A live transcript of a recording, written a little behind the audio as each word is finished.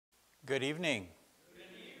Good evening.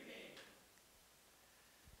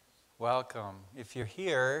 Welcome. If you're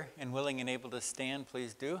here and willing and able to stand,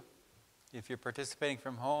 please do. If you're participating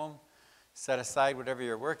from home, set aside whatever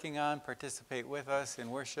you're working on, participate with us in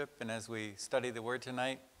worship and as we study the Word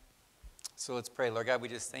tonight. So let's pray. Lord God, we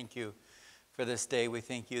just thank you for this day. We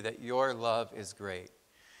thank you that your love is great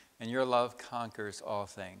and your love conquers all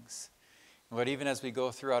things. Lord, even as we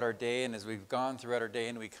go throughout our day and as we've gone throughout our day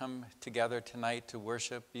and we come together tonight to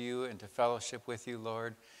worship you and to fellowship with you,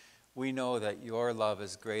 Lord, we know that your love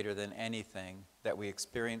is greater than anything that we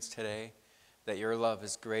experience today, that your love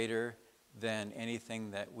is greater than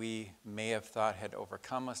anything that we may have thought had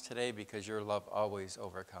overcome us today, because your love always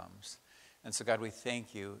overcomes. And so, God, we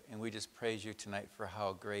thank you and we just praise you tonight for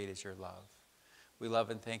how great is your love. We love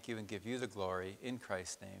and thank you and give you the glory in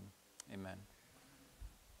Christ's name. Amen.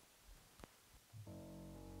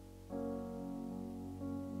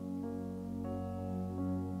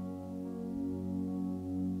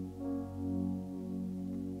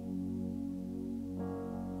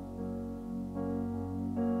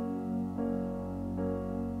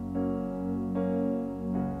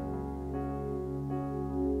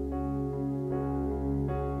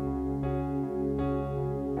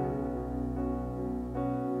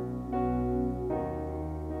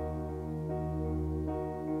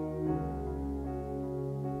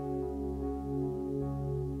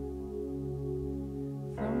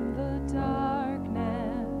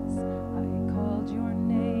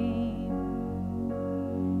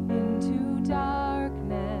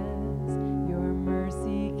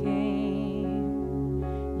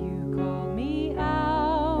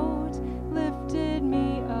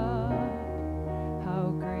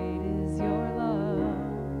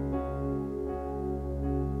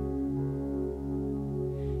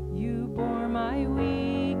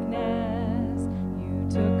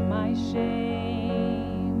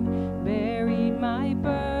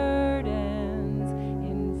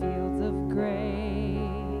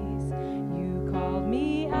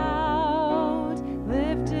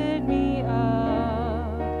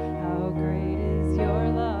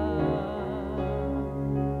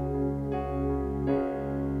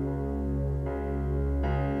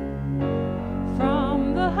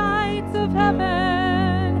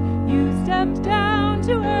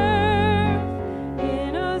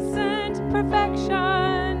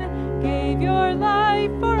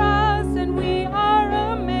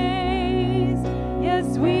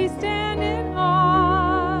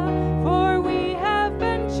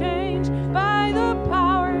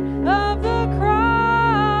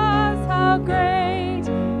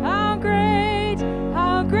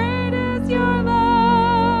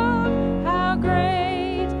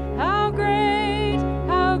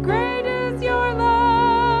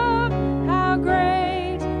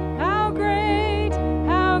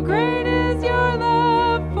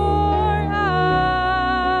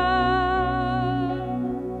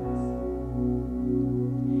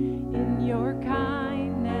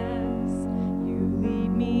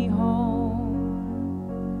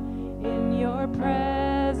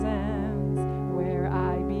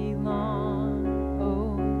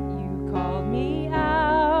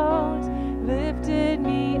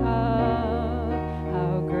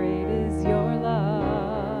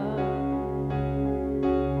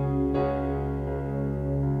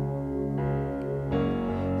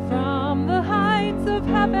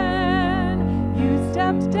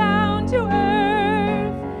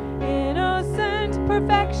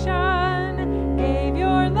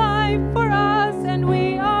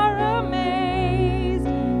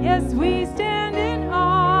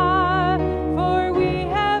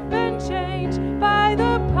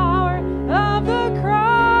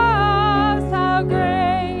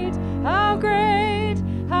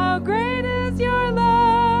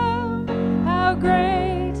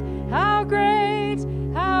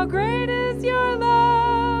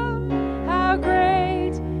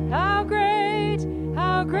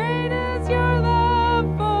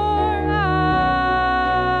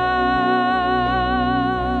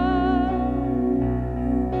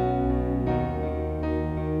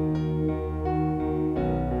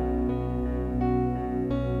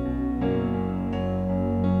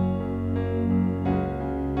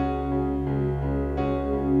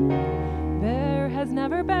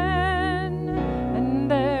 Never been,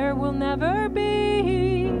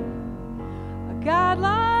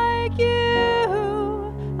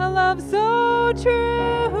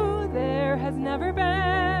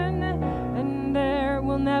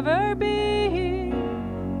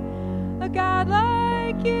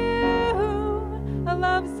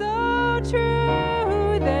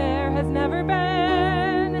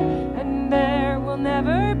 and there will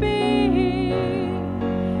never be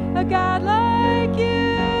God like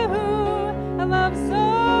you, a love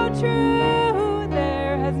so true.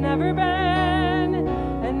 There has never been,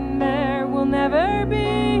 and there will never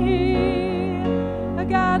be, a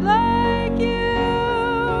God like you,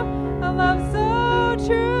 a love so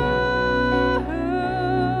true.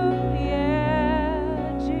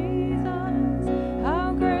 Yeah, Jesus,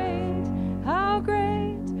 how great, how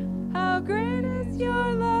great, how great is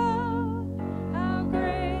your love. How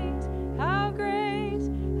great, how great,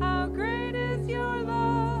 how great is your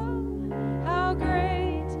love. How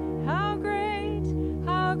great, how great,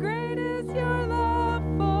 how great is your love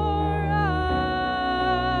for us.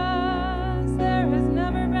 There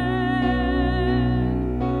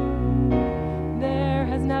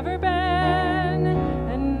has never been,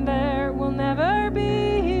 and there will never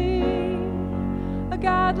be, a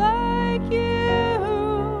God like you,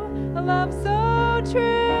 a love so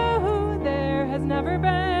true. There has never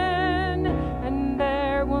been, and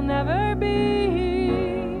there will never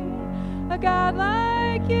be, a God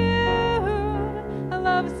like you, a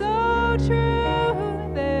love so true.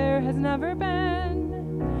 There has never been,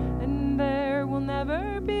 and there will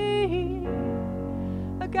never be,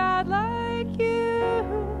 a God like you,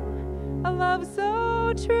 a love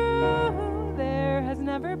so true. There has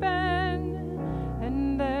never been,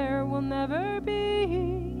 and there will never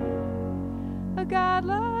be, a God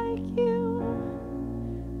like you,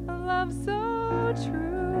 a love so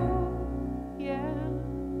true. Yeah.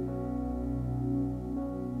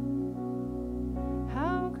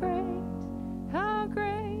 How great, how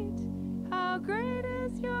great, how great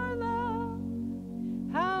is your love.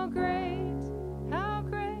 How great, how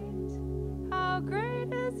great, how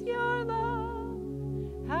great is your love.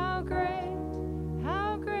 How great,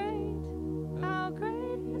 how great, how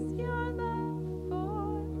great is your love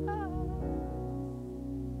for us.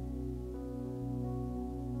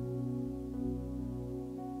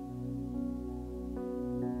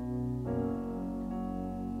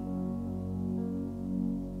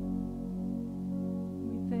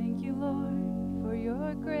 We thank you, Lord, for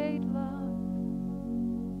your great love.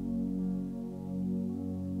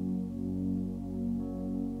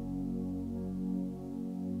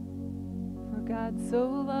 God so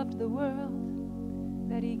loved the world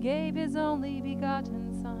that he gave his only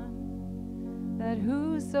begotten Son, that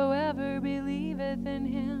whosoever believeth in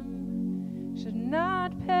him should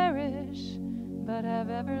not perish, but have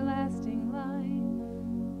everlasting life.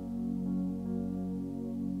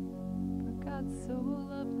 For God so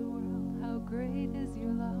loved the world, how great is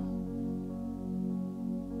your love.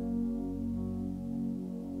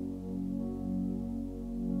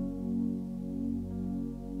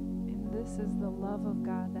 This is the love of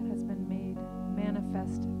God that has been made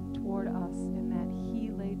manifest toward us, in that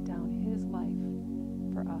he laid down his life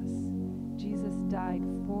for us. Jesus died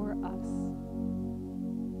for us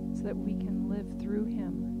so that we can live through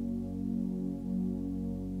him,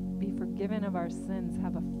 be forgiven of our sins,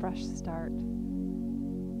 have a fresh start,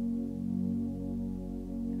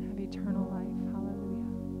 and have eternal life.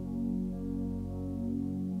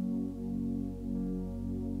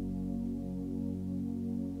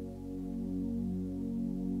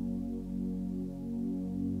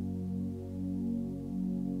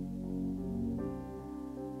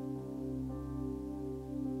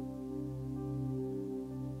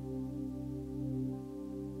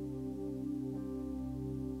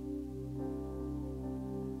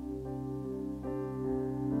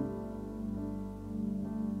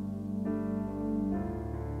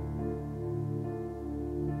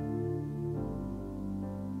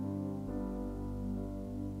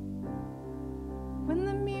 When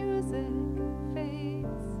the music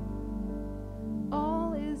fades,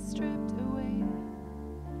 all is stripped away,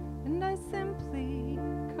 and I simply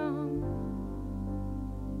come,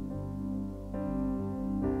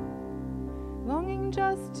 longing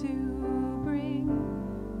just to bring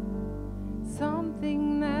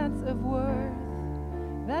something that's of worth,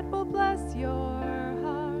 that will bless your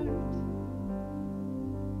heart.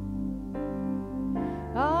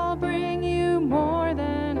 I'll bring you more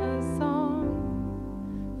than a song,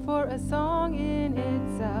 for a song in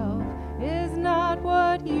itself is not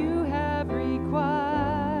what you have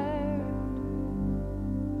required.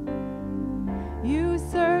 You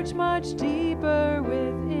search much deeper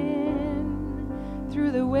within,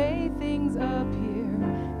 through the way things appear.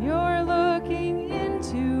 You're looking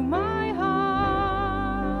into my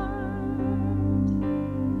heart.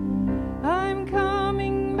 I'm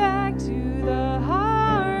coming back to the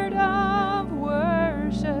heart of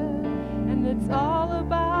worship, and it's all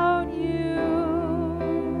about you,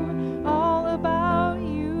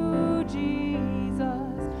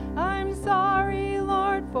 Jesus. I'm sorry,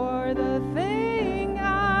 Lord, for the thing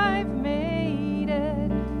I've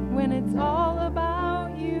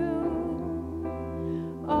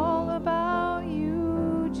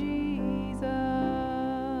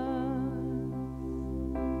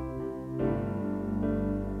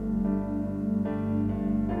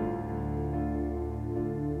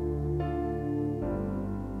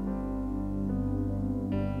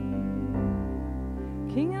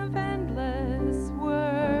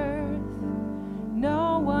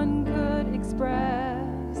one could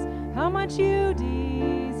express how much you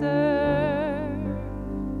deserve.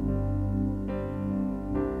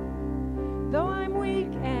 Though I'm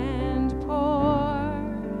weak and poor,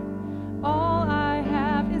 all I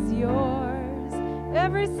have is yours,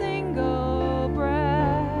 every single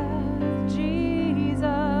breath. Jesus,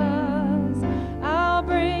 I'll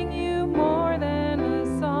bring you more than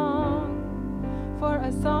a song, for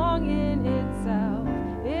a song in itself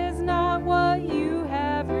is not what you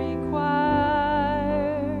have required.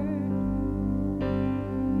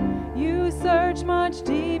 You search much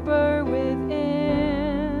deeper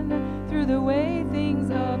within, through the way things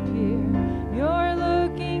appear. You're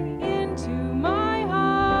looking into my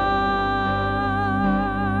heart.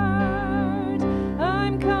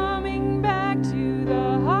 I'm coming back to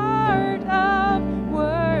the heart of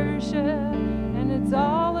worship, and it's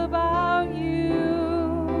all about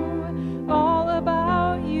you, all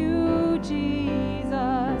about you,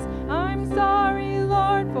 Jesus. I'm sorry,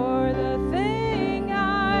 Lord, for the thing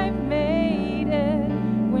I've made it,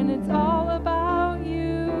 when it's all about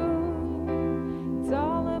you. It's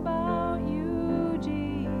all about you,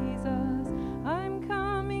 Jesus. I'm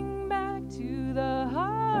coming back to the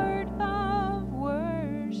heart of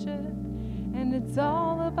worship, and it's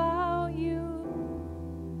all about you,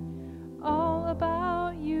 all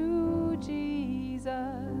about you,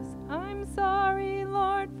 Jesus. I'm sorry,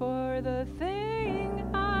 Lord, for the thing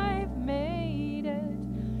I've made it,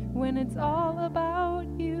 when it's all about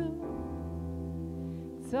you.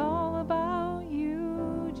 It's all about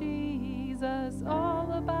you, Jesus,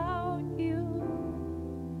 all about you.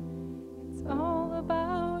 It's all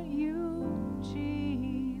about you, Jesus.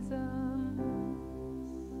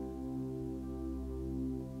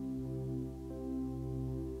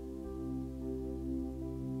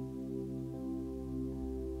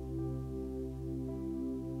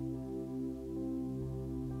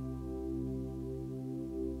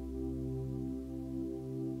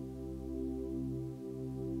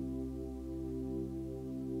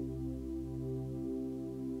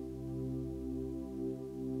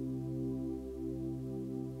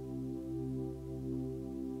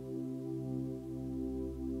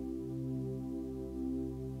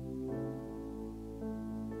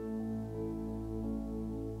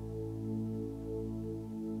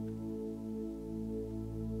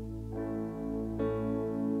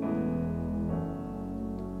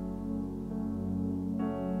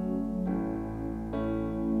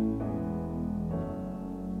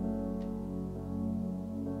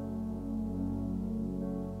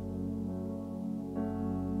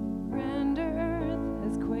 Grand earth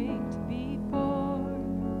has quaked before,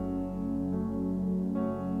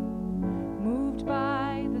 moved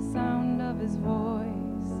by the sound of his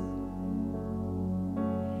voice.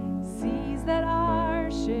 Seas that are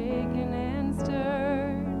shaken and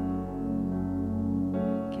stirred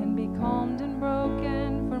can be calmed and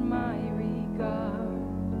broken for my regard.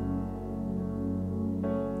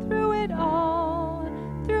 Through it all,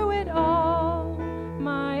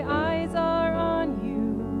 my eyes are on you.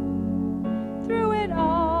 Through it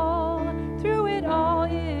all,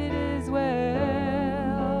 it is well.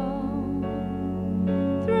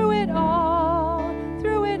 Through it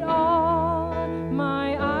all,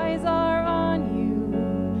 my eyes are on you,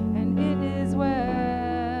 and it is well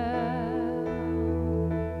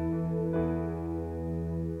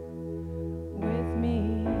with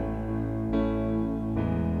me.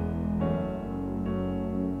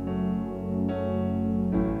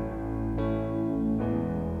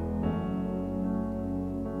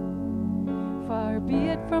 Far be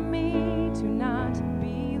it from me to not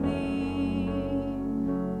believe,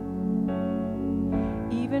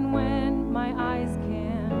 even when my eyes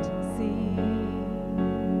can't see.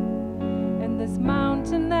 And this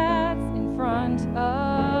mountain that's in front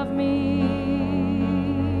of me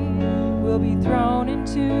will be thrown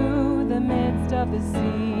into the midst of the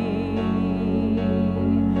sea.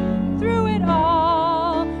 Through it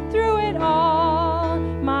all,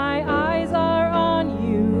 my eyes are on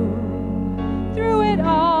you. Through it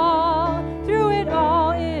all,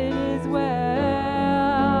 it is well.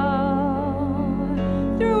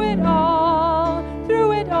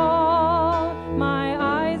 Through it all, my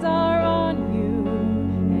eyes are on you,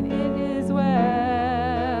 and it is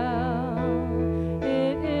well.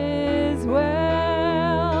 It is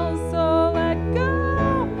well. So let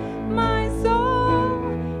go, my soul,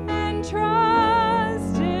 and trust.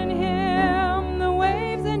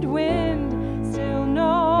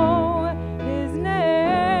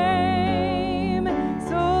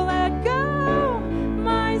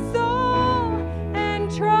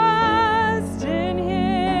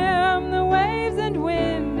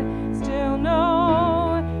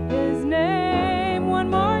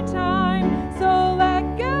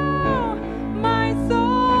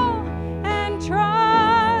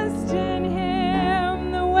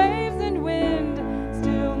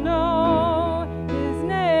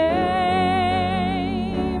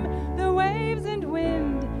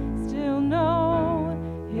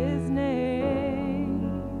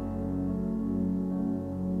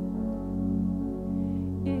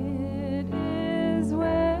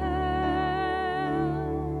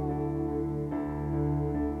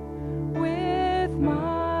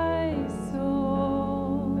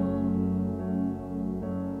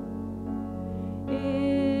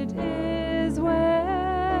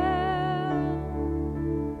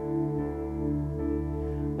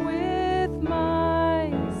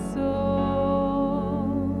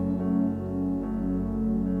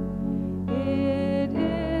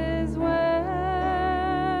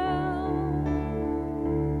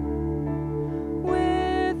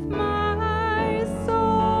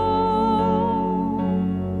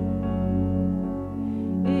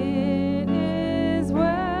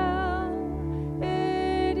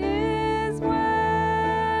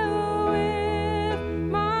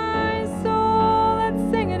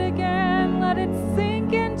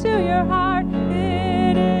 your heart,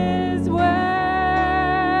 it is well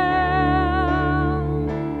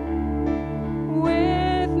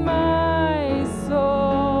with my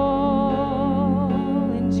soul.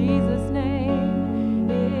 In Jesus' name,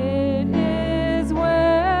 it is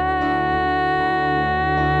well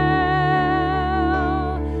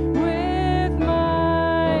with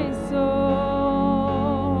my soul.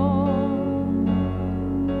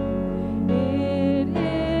 It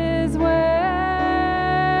is well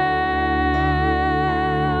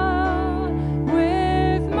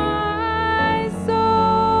with my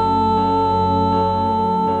soul.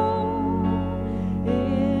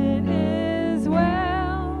 It is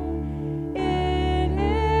well. It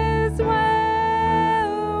is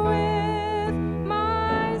well with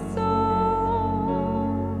my soul.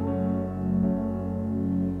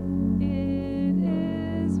 It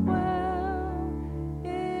is well.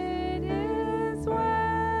 It is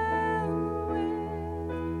well with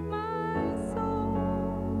my soul.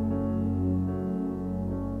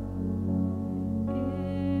 It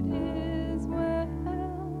is well.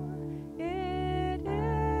 It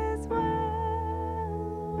is well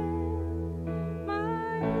with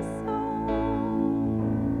my soul.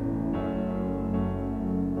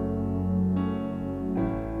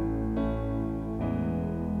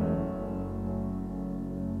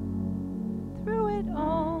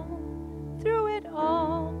 Through it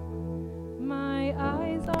all, my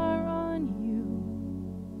eyes are on you.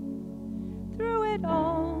 Through it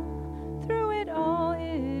all,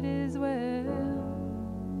 it is well.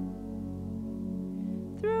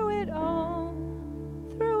 Through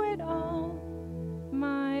it all,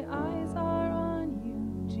 my eyes are on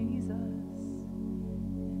you, Jesus.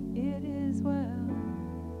 It is well.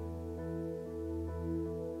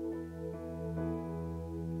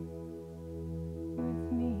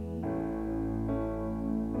 With me.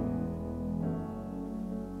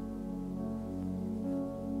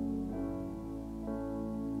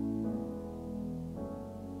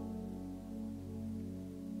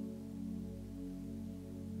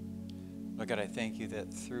 Lord God, I thank you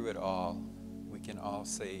that through it all, we can all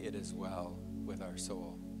say it is well with our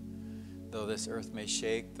soul. Though this earth may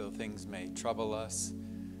shake, though things may trouble us,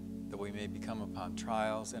 though we may become upon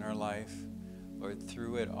trials in our life, Lord,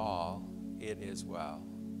 through it all, it is well.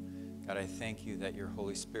 God, I thank you that your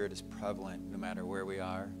Holy Spirit is prevalent no matter where we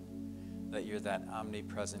are, that you're that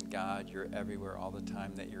omnipresent God, you're everywhere all the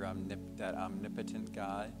time, that you're that omnipotent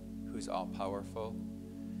God who's all-powerful,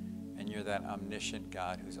 and you're that omniscient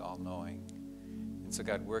God who's all-knowing. And so,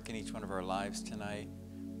 God, work in each one of our lives tonight.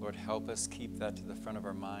 Lord, help us keep that to the front of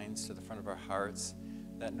our minds, to the front of our hearts,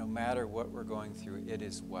 that no matter what we're going through, it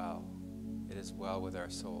is well. It is well with our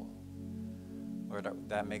soul. Lord,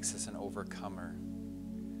 that makes us an overcomer,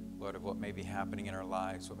 Lord, of what may be happening in our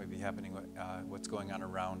lives, what may be happening, what's going on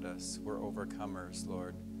around us. We're overcomers,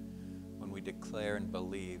 Lord, when we declare and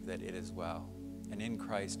believe that it is well. And in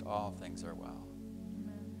Christ, all things are well.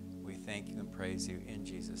 Amen. We thank you and praise you in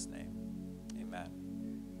Jesus' name. Amen.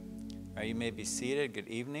 All right, you may be seated. Good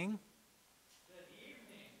evening. Good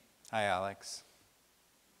evening. Hi, Alex.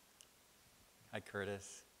 Hi,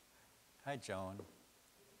 Curtis. Hi, Joan.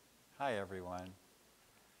 Hi, everyone.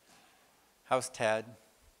 How's Ted?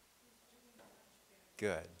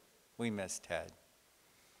 Good. We miss Ted.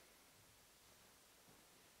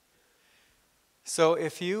 So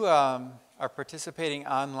if you are participating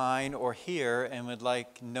online or here and would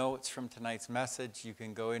like notes from tonight's message, you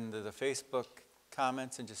can go into the Facebook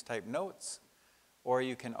comments and just type notes. Or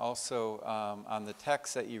you can also, on the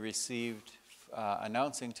text that you received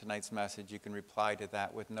announcing tonight's message, you can reply to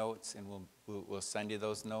that with notes, and we'll send you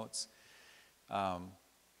those notes.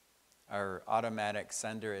 Our automatic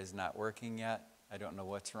sender is not working yet. I don't know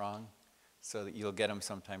what's wrong, so that you'll get them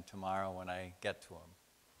sometime tomorrow when I get to them.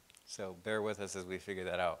 So bear with us as we figure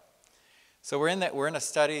that out. So we're in a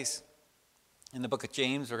studies in the book of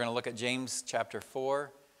James. We're going to look at James chapter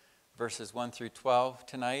 4, verses 1 through 12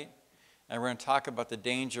 tonight. And we're going to talk about the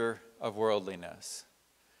danger of worldliness.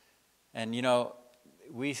 And you know,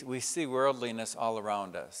 we see worldliness all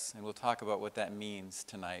around us, and we'll talk about what that means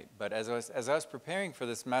tonight. But as I was preparing for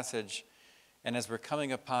this message, and as we're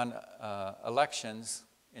coming upon elections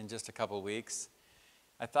in just a couple weeks,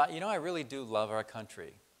 I thought, you know, I really do love our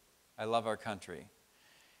country. I love our country.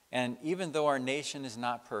 And even though our nation is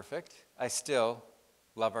not perfect, I still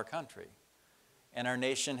love our country. And our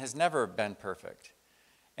nation has never been perfect.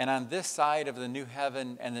 And on this side of the new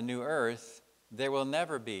heaven and the new earth, there will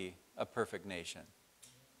never be a perfect nation.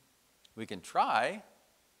 We can try,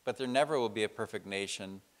 but there never will be a perfect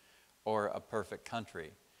nation or a perfect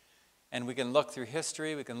country. And we can look through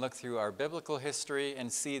history, we can look through our biblical history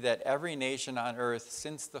and see that every nation on earth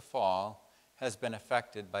since the fall has been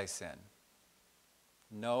affected by sin.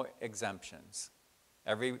 No exemptions.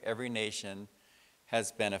 Every nation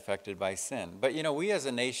has been affected by sin. But we as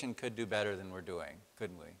a nation could do better than we're doing,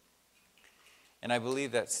 couldn't we? And I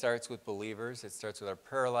believe that starts with believers. It starts with our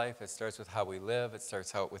prayer life. It starts with how we live. It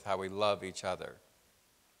starts with how we love each other.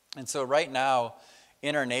 And so right now,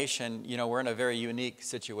 in our nation, we're in a very unique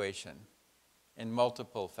situation in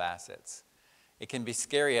multiple facets. It can be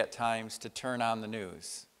scary at times to turn on the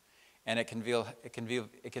news, and it can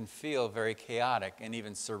feel very chaotic and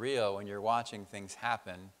even surreal when you're watching things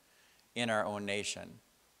happen in our own nation.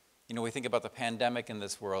 We think about the pandemic in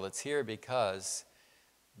this world. It's here because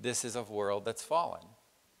this is a world that's fallen,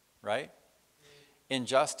 right?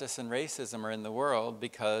 Injustice and racism are in the world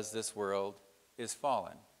because this world is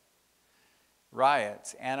fallen.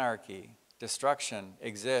 Riots, anarchy, destruction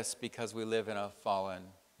exists because we live in a fallen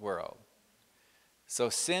world. So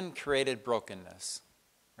sin created brokenness,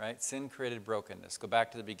 right? Sin created brokenness. Go back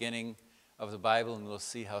to the beginning of the Bible and we'll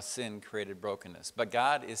see how sin created brokenness. But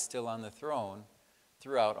God is still on the throne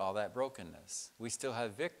throughout all that brokenness. We still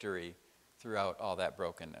have victory throughout all that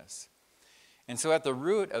brokenness. And so at the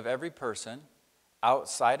root of every person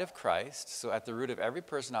outside of Christ,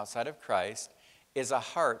 is a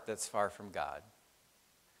heart that's far from God.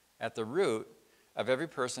 At the root of every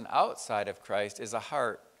person outside of Christ is a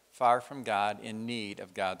heart far from God in need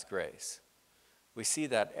of God's grace. We see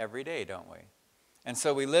that every day, don't we? And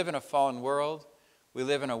so we live in a fallen world. We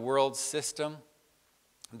live in a world system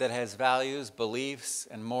that has values, beliefs,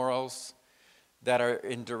 and morals that are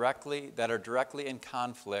directly in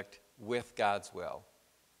conflict with God's will.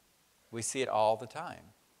 We see it all the time.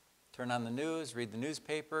 Turn on the news, read the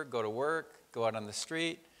newspaper, go to work, go out on the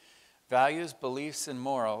street. Values, beliefs, and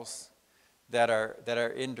morals that are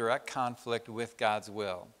in direct conflict with God's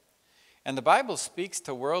will. And the Bible speaks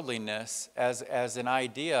to worldliness as an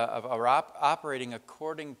idea of operating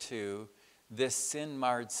according to this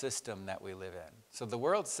sin-marred system that we live in. So the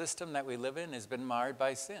world system that we live in has been marred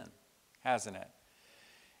by sin, hasn't it?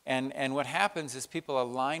 And what happens is people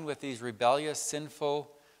align with these rebellious,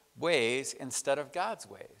 sinful ways instead of God's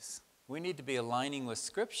ways. We need to be aligning with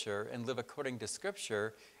Scripture and live according to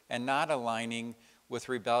Scripture and not aligning with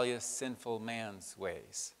rebellious, sinful man's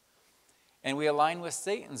ways. And we align with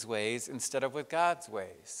Satan's ways instead of with God's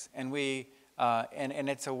ways. And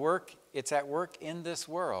it's at work in this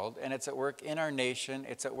world, and it's at work in our nation,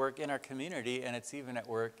 it's at work in our community, and it's even at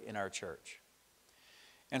work in our church.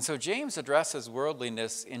 And so James addresses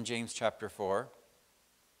worldliness in James chapter 4.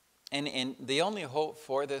 And the only hope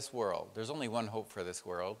for this world, there's only one hope for this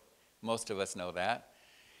world. Most of us know that.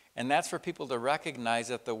 And that's for people to recognize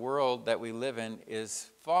that the world that we live in is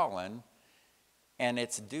fallen, and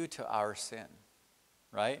it's due to our sin,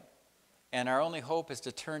 right? And our only hope is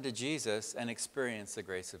to turn to Jesus and experience the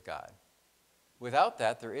grace of God. Without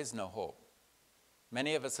that, there is no hope.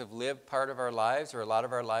 Many of us have lived part of our lives or a lot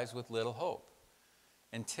of our lives with little hope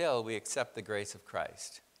until we accept the grace of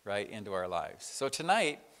Christ, right, into our lives. So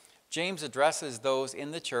tonight, James addresses those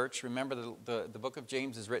in the church. Remember, the book of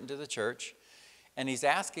James is written to the church. And he's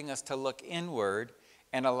asking us to look inward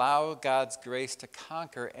and allow God's grace to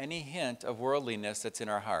conquer any hint of worldliness that's in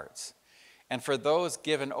our hearts. And for those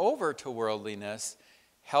given over to worldliness,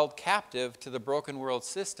 held captive to the broken world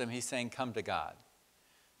system, he's saying, come to God.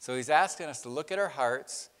 So he's asking us to look at our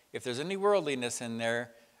hearts. If there's any worldliness in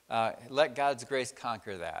there, let God's grace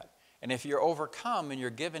conquer that. And if you're overcome and you're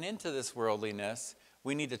given into this worldliness,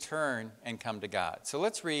 we need to turn and come to God. So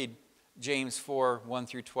let's read James 4, 1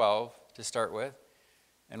 through 12 to start with.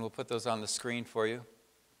 And we'll put those on the screen for you.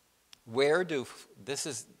 This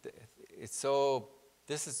is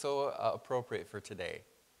so appropriate for today.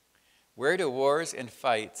 Where do wars and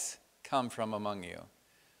fights come from among you?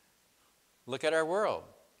 Look at our world.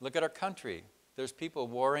 Look at our country. There's people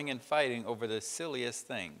warring and fighting over the silliest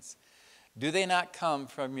things. Do they not come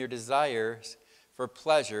from your desires for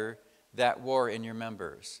pleasure that war in your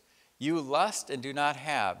members? You lust and do not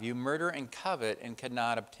have. You murder and covet and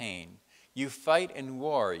cannot obtain. You fight and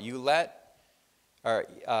war.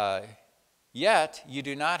 Yet you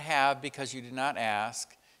do not have because you do not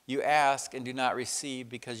ask. You ask and do not receive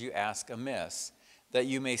because you ask amiss, that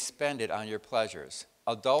you may spend it on your pleasures.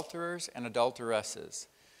 Adulterers and adulteresses,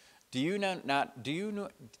 do you not know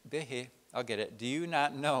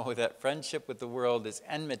that friendship with the world is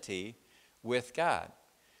enmity with God?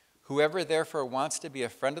 Whoever therefore wants to be a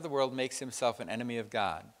friend of the world makes himself an enemy of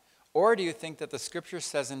God. Or do you think that the Scripture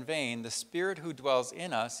says in vain, the Spirit who dwells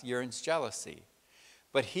in us yearns jealousy?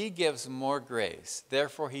 But he gives more grace.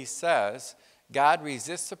 Therefore he says, God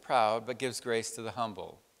resists the proud, but gives grace to the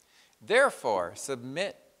humble. Therefore,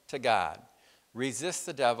 submit to God. Resist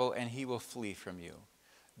the devil, and he will flee from you.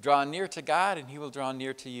 Draw near to God, and he will draw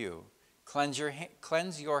near to you. Cleanse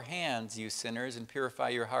your hands, you sinners, and purify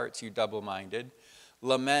your hearts, you double-minded.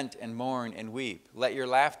 Lament and mourn and weep. Let your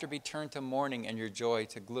laughter be turned to mourning and your joy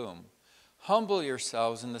to gloom. Humble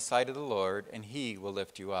yourselves in the sight of the Lord, and he will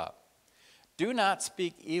lift you up. Do not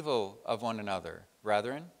speak evil of one another,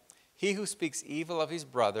 brethren. He who speaks evil of his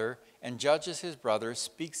brother and judges his brother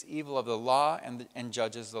speaks evil of the law and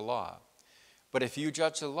judges the law. But if you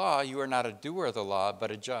judge the law, you are not a doer of the law, but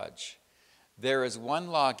a judge. There is one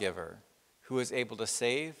lawgiver who is able to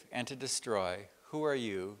save and to destroy. Who are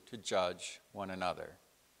you to judge one another?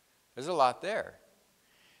 There's a lot there.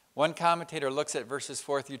 One commentator looks at verses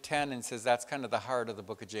 4 through 10 and says that's kind of the heart of the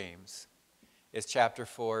book of James. It's chapter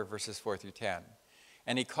 4, verses 4 through 10.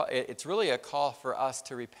 And it's really a call for us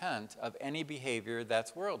to repent of any behavior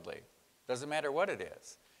that's worldly. Doesn't matter what it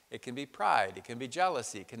is. It can be pride, it can be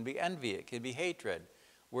jealousy, it can be envy, it can be hatred.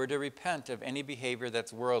 We're to repent of any behavior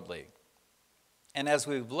that's worldly. And as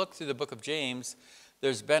we've looked through the book of James,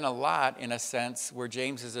 there's been a lot, in a sense, where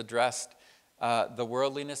James has addressed the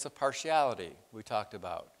worldliness of partiality we talked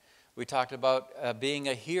about. We talked about being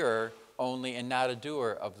a hearer only and not a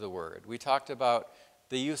doer of the word. We talked about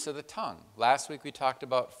the use of the tongue. Last week we talked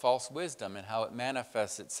about false wisdom and how it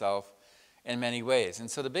manifests itself in many ways.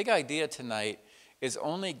 And so the big idea tonight is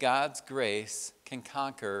only God's grace can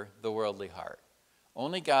conquer the worldly heart.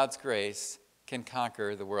 Only God's grace can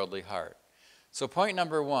conquer the worldly heart. So point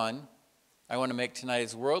number one I want to make tonight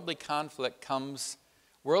is worldly conflict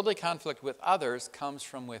with others comes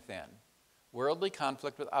from within. Worldly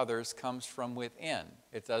conflict with others comes from within.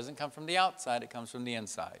 It doesn't come from the outside, it comes from the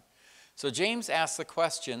inside. So James asks the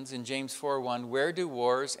questions in James 4:1, where do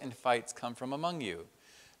wars and fights come from among you?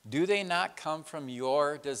 Do they not come from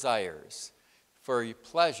your desires? For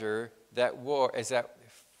pleasure that war is,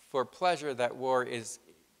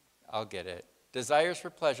 I'll get it. Desires for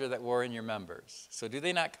pleasure that war in your members. So do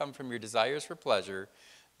they not come from your desires for pleasure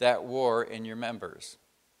that war in your members?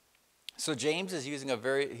 So James is using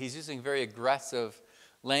very aggressive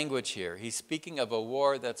language here. He's speaking of a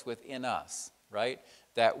war that's within us, right?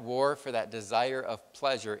 That war for that desire of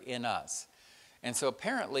pleasure in us. And so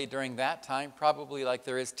apparently during that time, probably like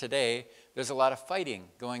there is today, there's a lot of fighting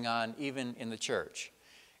going on even in the church.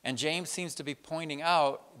 And James seems to be pointing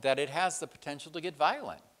out that it has the potential to get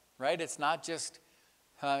violent, right? It's not just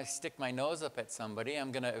stick my nose up at somebody,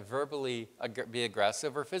 I'm going to verbally be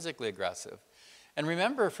aggressive or physically aggressive. And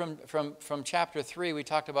remember from chapter 3, we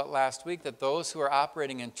talked about last week that those who are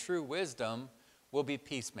operating in true wisdom will be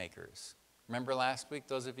peacemakers. Remember last week,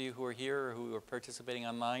 those of you who are here or who are participating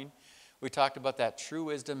online? We talked about that true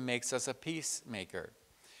wisdom makes us a peacemaker.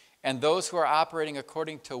 And those who are operating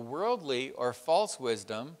according to worldly or false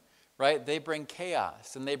wisdom, right, they bring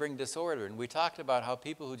chaos and they bring disorder. And we talked about how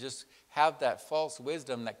people who just have that false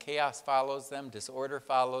wisdom, that chaos follows them, disorder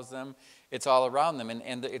follows them, it's all around them.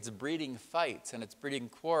 And it's breeding fights and it's breeding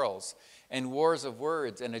quarrels and wars of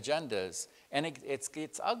words and agendas. And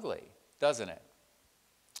it's ugly, doesn't it?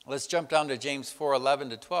 Let's jump down to James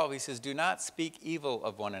 4:11-12. He says, do not speak evil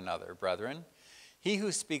of one another, brethren. He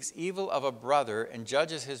who speaks evil of a brother and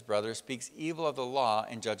judges his brother speaks evil of the law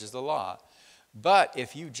and judges the law. But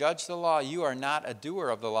if you judge the law, you are not a doer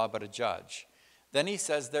of the law, but a judge. Then he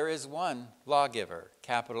says there is one lawgiver,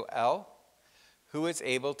 capital L, who is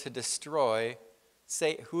able to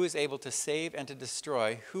save and to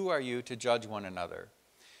destroy. Who are you to judge one another?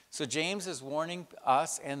 So James is warning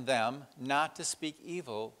us and them not to speak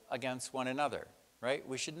evil against one another, right?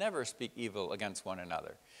 We should never speak evil against one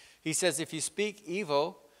another. He says if you speak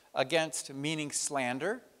evil against, meaning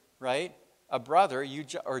slander, right, a brother,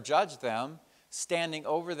 or judge them, standing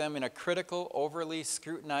over them in a critical, overly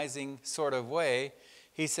scrutinizing sort of way,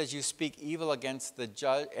 he says you speak evil against the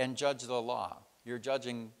judge and judge the law. You're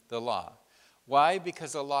judging the law. Why?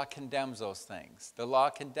 Because the law condemns those things. The law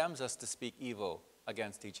condemns us to speak evil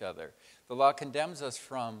against each other. The law condemns us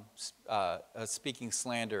from speaking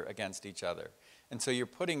slander against each other. And so you're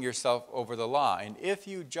putting yourself over the law. And if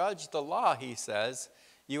you judge the law, he says,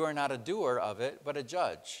 you are not a doer of it, but a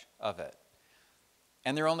judge of it.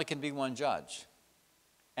 And there only can be one judge.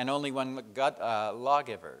 And only one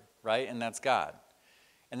lawgiver, right? And that's God.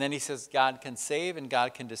 And then he says God can save and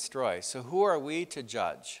God can destroy. So who are we to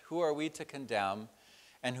judge? Who are we to condemn?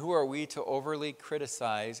 And who are we to overly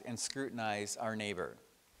criticize and scrutinize our neighbor?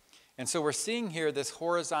 And so we're seeing here this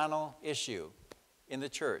horizontal issue in the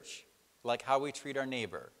church, like how we treat our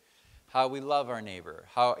neighbor, how we love our neighbor,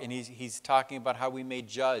 and he's talking about how we may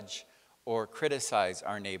judge or criticize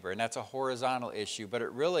our neighbor. And that's a horizontal issue, but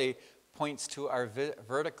it really points to our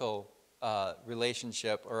vertical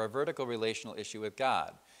relationship or a vertical relational issue with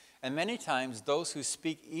God. And many times those who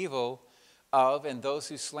speak evil of and those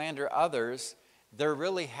who slander others, they're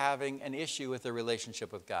really having an issue with their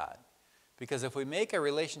relationship with God. Because if we make a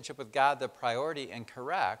relationship with God the priority and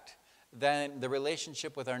correct, then the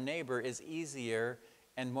relationship with our neighbor is easier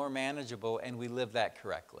and more manageable, and we live that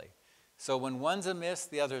correctly. So when one's amiss,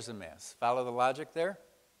 the other's amiss. Follow the logic there?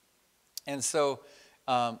 And so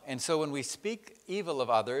when we speak evil of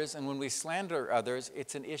others and when we slander others,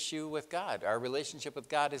 it's an issue with God. Our relationship with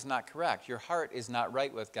God is not correct. Your heart is not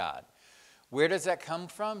right with God. Where does that come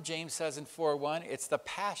from? James says in 4:1, it's the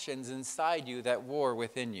passions inside you that war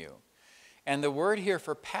within you. And the word here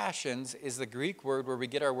for passions is the Greek word where we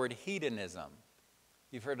get our word hedonism.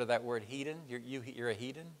 You've heard of that word hedon? You're a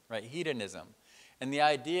hedon, right? Hedonism. And the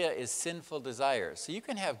idea is sinful desires. So you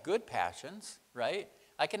can have good passions, right?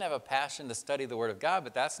 I can have a passion to study the Word of God,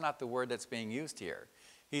 but that's not the word that's being used here.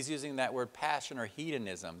 He's using that word passion or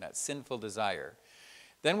hedonism, that sinful desire.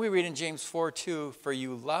 Then we read in James 4:2, for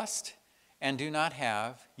you lust and do not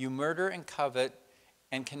have, you murder and covet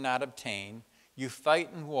and cannot obtain, you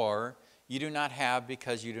fight and war, you do not have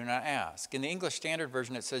because you do not ask. In the English Standard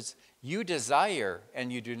Version it says, you desire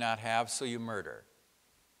and you do not have, so you murder.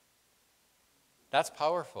 That's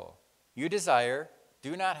powerful. You desire,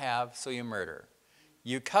 do not have, so you murder.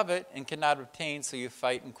 You covet and cannot obtain, so you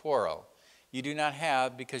fight and quarrel. You do not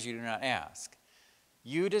have because you do not ask.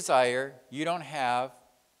 You desire, you don't have,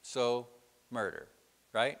 so murder,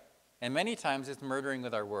 right? And many times it's murdering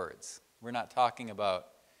with our words. We're not talking about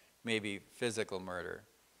maybe physical murder.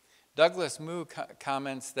 Douglas Moo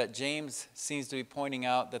comments that James seems to be pointing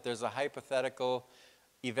out that there's a hypothetical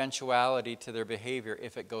eventuality to their behavior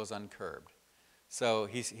if it goes uncurbed. So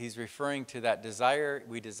he's referring to that desire,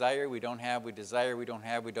 we don't have, we desire, we don't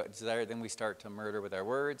have, we don't desire, then we start to murder with our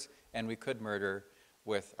words, and we could murder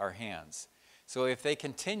with our hands. So if they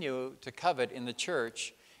continue to covet in the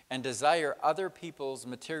church and desire other people's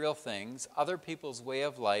material things, other people's way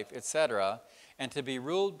of life, etc., and to be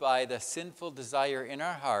ruled by the sinful desire in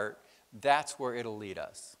our heart, that's where it'll lead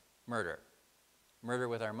us. Murder. Murder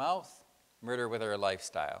with our mouth, murder with our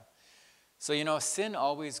lifestyle. So, sin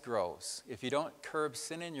always grows. If you don't curb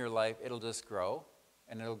sin in your life, it'll just grow,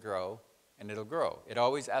 and it'll grow, and it'll grow. It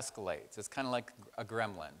always escalates. It's kind of like a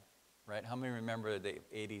gremlin, right? How many remember the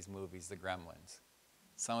 80s movies, The Gremlins?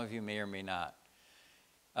 Some of you may or may not.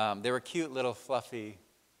 They were cute little fluffy,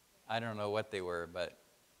 I don't know what they were, but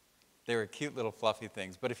they were cute little fluffy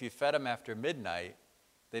things. But if you fed them after midnight,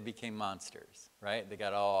 they became monsters, right? They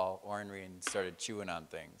got all ornery and started chewing on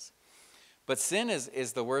things. But sin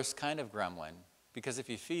is the worst kind of gremlin, because if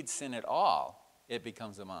you feed sin at all, it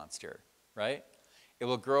becomes a monster, right? It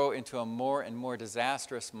will grow into a more and more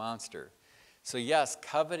disastrous monster. So yes,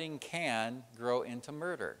 coveting can grow into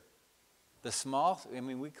murder.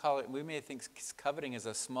 We may think coveting is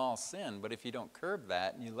a small sin, but if you don't curb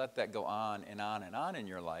that and you let that go on and on and on in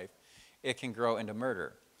your life, it can grow into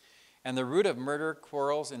murder. And the root of murder,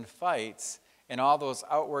 quarrels, and fights, and all those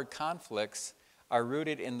outward conflicts are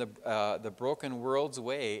rooted in the broken world's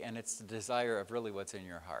way, and it's the desire of really what's in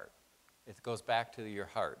your heart. It goes back to your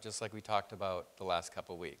heart, just like we talked about the last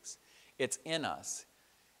couple weeks. It's in us.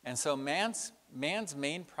 And so man's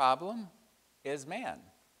main problem is man.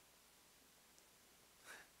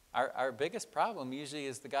 Our biggest problem usually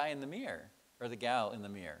is the guy in the mirror, or the gal in the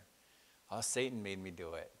mirror. Oh, Satan made me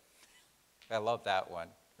do it. I love that one,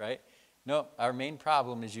 right? No, our main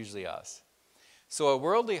problem is usually us. So a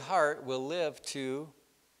worldly heart will lead to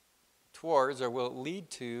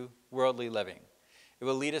worldly living. It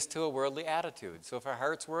will lead us to a worldly attitude. So if our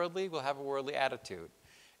heart's worldly, we'll have a worldly attitude.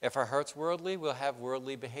 If our heart's worldly, we'll have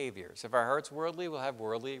worldly behaviors. If our heart's worldly, we'll have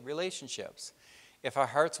worldly relationships. If our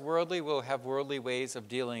heart's worldly, we'll have worldly ways of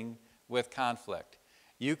dealing with conflict.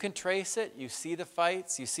 You can trace it. You see the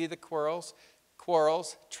fights. You see the quarrels.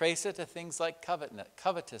 Trace it to things like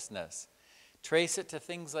covetousness. Trace it to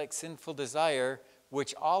things like sinful desire,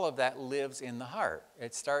 which all of that lives in the heart.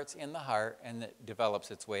 It starts in the heart and it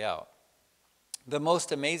develops its way out. The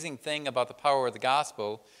most amazing thing about the power of the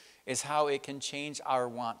gospel is how it can change our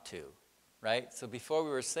want to, right? So before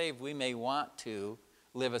we were saved, we may want to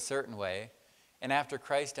live a certain way. And after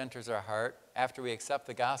Christ enters our heart, after we accept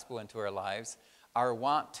the gospel into our lives, our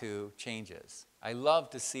want to changes. I love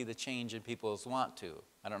to see the change in people's want to.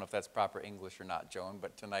 I don't know if that's proper English or not, Joan,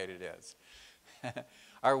 but tonight it is.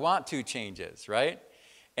 Our want to changes, right?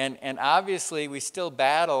 And obviously we still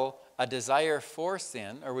battle a desire for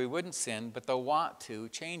sin, or we wouldn't sin, but the want to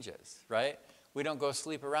changes, right? We don't go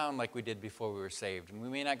sleep around like we did before we were saved. And we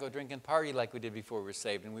may not go drink and party like we did before we were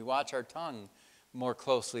saved. And we watch our tongue more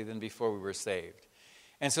closely than before we were saved.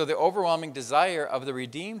 And so the overwhelming desire of the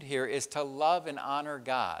redeemed here is to love and honor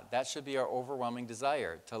God. That should be our overwhelming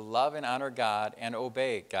desire, to love and honor God and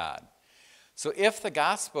obey God. So if the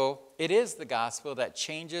gospel, it is the gospel that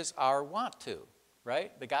changes our want to,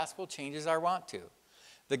 right? The gospel changes our want to.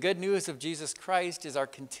 The good news of Jesus Christ is our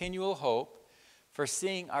continual hope for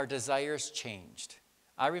seeing our desires changed.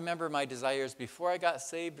 I remember my desires before I got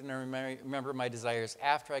saved, and I remember my desires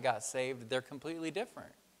after I got saved. They're completely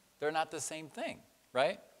different. They're not the same thing,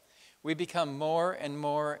 right? We become more and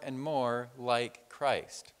more and more like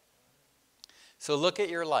Christ. So look at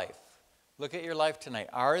your life. Look at your life tonight.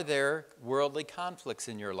 Are there worldly conflicts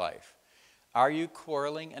in your life? Are you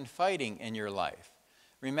quarreling and fighting in your life?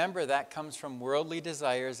 Remember, that comes from worldly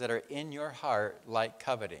desires that are in your heart, like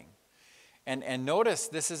coveting. And notice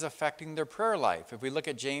this is affecting their prayer life. If we look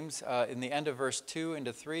at James in the end of verse 2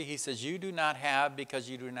 into 3, he says, you do not have because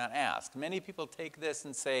you do not ask. Many people take this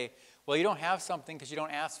and say, well, you don't have something because you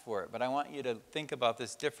don't ask for it. But I want you to think about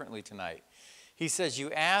this differently tonight. He says,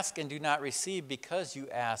 you ask and do not receive because you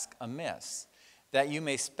ask amiss, that you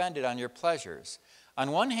may spend it on your pleasures.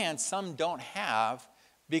 On one hand, some don't have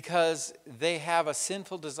because they have a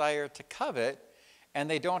sinful desire to covet, and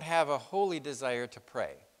they don't have a holy desire to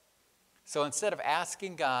pray. So instead of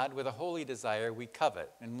asking God with a holy desire, we covet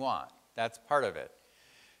and want. That's part of it.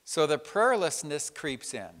 So the prayerlessness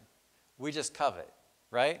creeps in. We just covet,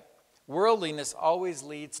 right? Worldliness always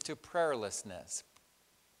leads to prayerlessness.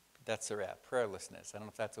 That's the rap, prayerlessness. I don't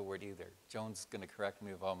know if that's a word either. Joan's going to correct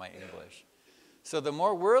me with all my English. So the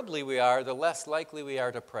more worldly we are, the less likely we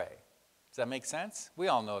are to pray. Does that make sense? We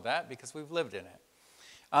all know that because we've lived in it.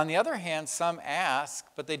 On the other hand, some ask,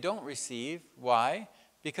 but they don't receive. Why?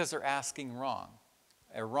 Because they're asking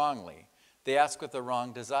wrongly. They ask with the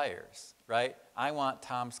wrong desires, right? I want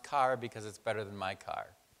Tom's car because it's better than my car.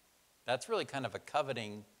 That's really kind of a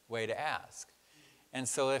coveting way to ask. And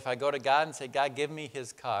so if I go to God and say, God, give me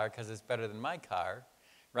his car because it's better than my car,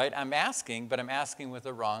 right? I'm asking, but I'm asking with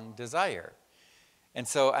the wrong desire. And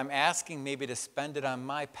so I'm asking maybe to spend it on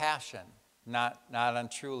my passion, not on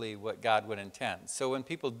truly what God would intend. So when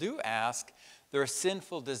people do ask, their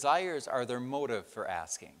sinful desires are their motive for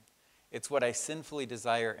asking. It's what I sinfully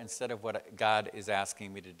desire instead of what God is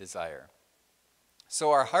asking me to desire.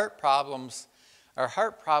 So our heart problems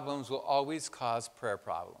will always cause prayer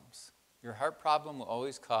problems. Your heart problem will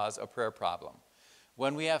always cause a prayer problem.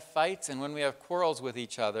 When we have fights and when we have quarrels with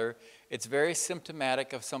each other, it's very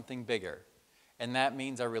symptomatic of something bigger. And that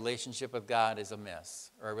means our relationship with God is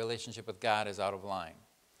amiss, or our relationship with God is out of line.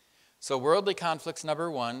 So worldly conflicts, number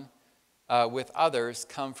one, with others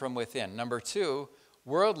come from within. Number two,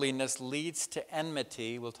 worldliness leads to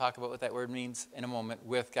enmity. We'll talk about what that word means in a moment,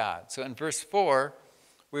 with God. So in verse 4,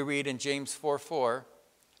 we read in James 4:4,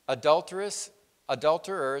 adulterers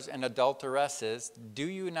and adulteresses, do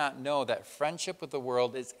you not know that friendship with the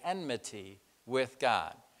world is enmity with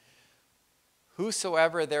God?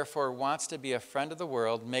 Whosoever therefore wants to be a friend of the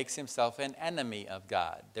world makes himself an enemy of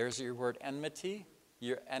God. There's your word enmity,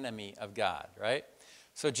 your enemy of God, right?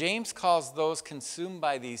 So James calls those consumed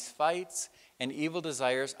by these fights and evil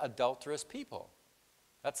desires adulterous people.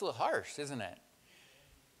 That's a little harsh, isn't it?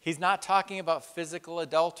 He's not talking about physical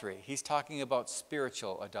adultery. He's talking about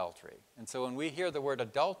spiritual adultery. And so when we hear the word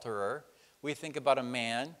adulterer, we think about a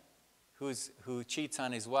man who cheats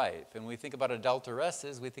on his wife. And we think about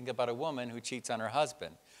adulteresses, we think about a woman who cheats on her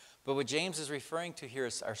husband. But what James is referring to here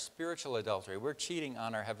is our spiritual adultery. We're cheating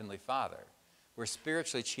on our Heavenly Father. We're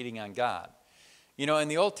spiritually cheating on God. You know, in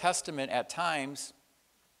the Old Testament, at times,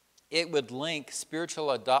 it would link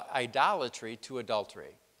spiritual idolatry to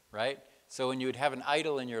adultery, right? So when you would have an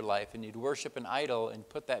idol in your life and you'd worship an idol and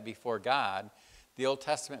put that before God, the Old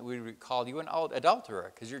Testament would call you an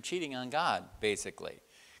adulterer because you're cheating on God, basically.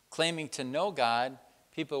 Claiming to know God,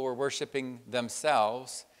 people were worshiping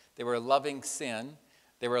themselves. They were loving sin.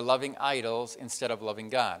 They were loving idols instead of loving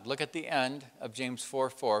God. Look at the end of James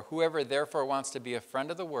 4:4. Whoever therefore wants to be a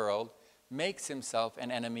friend of the world makes himself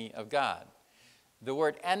an enemy of God. The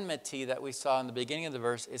word enmity that we saw in the beginning of the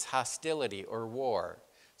verse is hostility or war.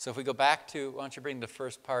 So if we go back to, why don't you bring the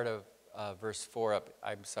first part of verse 4 up,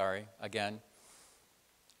 again.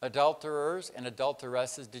 Adulterers and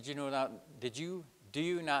adulteresses, do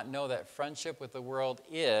you not know that friendship with the world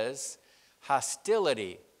is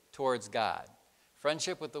hostility towards God?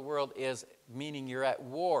 Friendship with the world is meaning you're at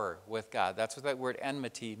war with God. That's what that word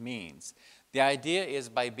enmity means. The idea is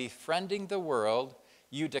by befriending the world,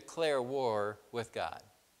 you declare war with God.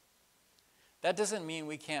 That doesn't mean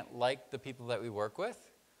we can't like the people that we work with.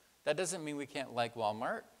 That doesn't mean we can't like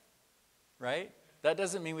Walmart, right? That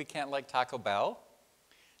doesn't mean we can't like Taco Bell.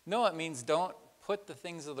 No, it means don't put the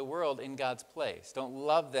things of the world in God's place. Don't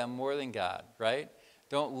love them more than God, right?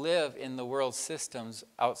 Don't live in the world's systems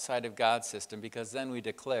outside of God's system, because then we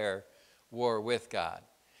declare war with God.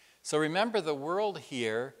 So remember, the world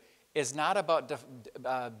here is not about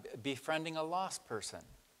befriending a lost person.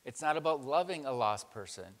 It's not about loving a lost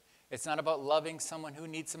person. It's not about loving someone who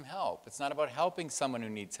needs some help. It's not about helping someone who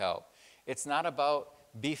needs help. It's not about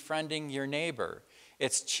befriending your neighbor.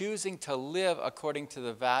 It's choosing to live according to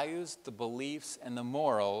the values, the beliefs, and the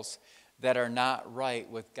morals that are not right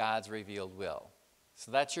with God's revealed will.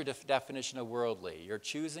 So that's your definition of worldly. You're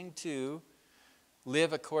choosing to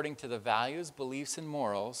live according to the values, beliefs, and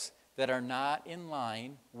morals that are not in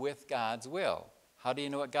line with God's will. How do you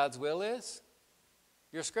know what God's will is?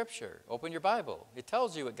 Your scripture. Open your Bible. It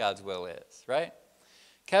tells you what God's will is, right?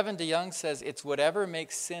 Kevin DeYoung says, it's whatever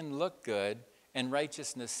makes sin look good and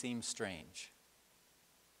righteousness seem strange.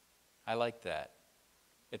 I like that.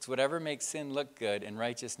 It's whatever makes sin look good and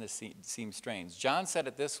righteousness seem strange. John said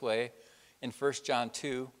it this way in 1 John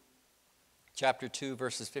 2, chapter 2,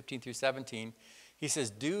 verses 15 through 17. He says,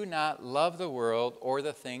 do not love the world or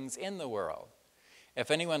the things in the world.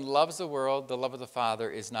 If anyone loves the world, the love of the Father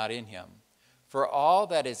is not in him. For all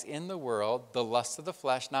that is in the world, the lust of the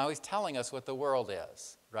flesh, now he's telling us what the world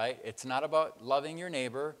is, right? It's not about loving your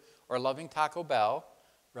neighbor or loving Taco Bell,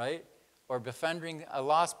 right? Or befriending a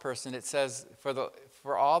lost person. It says,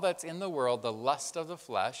 for all that's in the world, the lust of the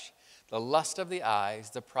flesh, the lust of the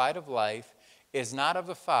eyes, the pride of life, is not of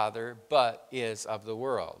the Father, but is of the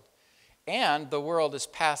world. And the world is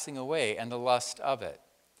passing away, and the lust of it.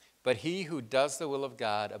 But he who does the will of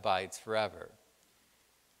God abides forever.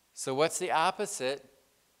 So what's the opposite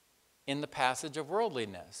in the passage of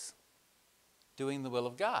worldliness? Doing the will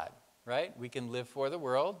of God, right? We can live for the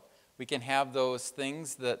world. We can have those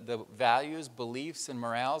things, the values, beliefs, and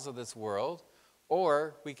morals of this world,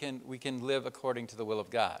 or we can live according to the will of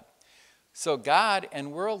God. So God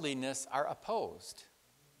and worldliness are opposed.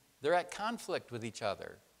 They're at conflict with each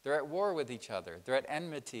other. They're at war with each other. They're at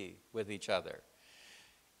enmity with each other.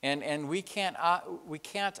 And we can't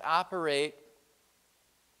operate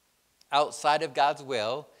outside of God's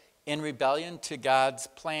will in rebellion to God's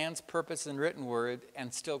plans, purpose, and written word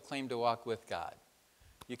and still claim to walk with God.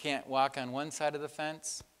 You can't walk on one side of the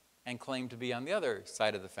fence and claim to be on the other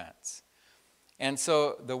side of the fence. And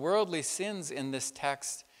so the worldly sins in this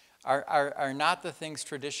text are not the things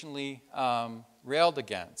traditionally railed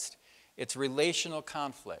against. It's relational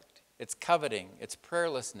conflict. It's coveting. It's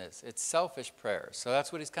prayerlessness. It's selfish prayer. So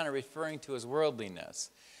that's what he's kind of referring to as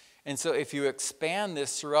worldliness. And so if you expand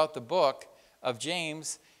this throughout the book of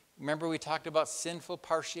James, remember we talked about sinful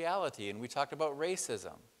partiality and we talked about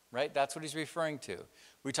racism, right? That's what he's referring to.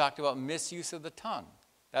 We talked about misuse of the tongue.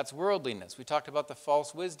 That's worldliness. We talked about the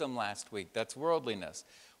false wisdom last week. That's worldliness.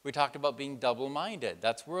 We talked about being double-minded.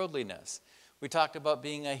 That's worldliness. We talked about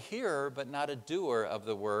being a hearer but not a doer of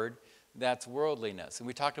the word. That's worldliness. And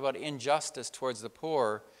we talked about injustice towards the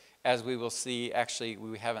poor, as we will see. Actually,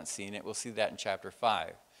 we haven't seen it. We'll see that in chapter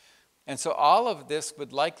 5. And so all of this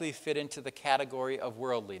would likely fit into the category of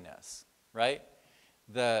worldliness, right?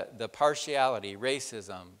 The partiality,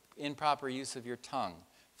 racism, improper use of your tongue,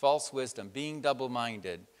 false wisdom, being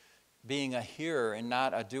double-minded, being a hearer and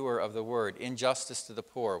not a doer of the word, injustice to the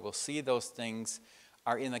poor. We'll see those things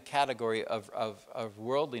are in the category of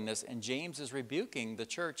worldliness, and James is rebuking the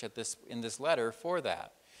church in this letter for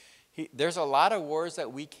that. There's a lot of wars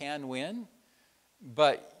that we can win,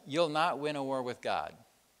 but you'll not win a war with God.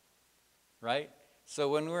 Right? So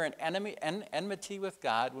when we're in enmity with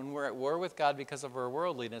God, when we're at war with God because of our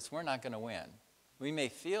worldliness, we're not going to win. We may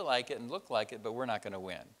feel like it and look like it, but we're not going to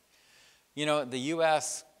win. You know, the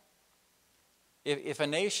U.S., if a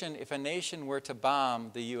nation were to bomb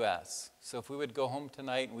the U.S., so if we would go home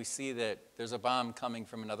tonight and we see that there's a bomb coming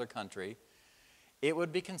from another country, it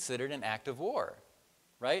would be considered an act of war,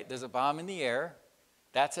 right? There's a bomb in the air.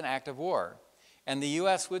 That's an act of war. And the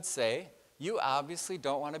U.S. would say, you obviously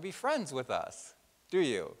don't want to be friends with us, do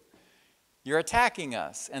you? You're attacking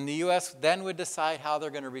us. And the U.S. then would decide how they're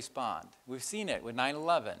going to respond. We've seen it with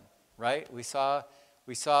 9/11, right? We saw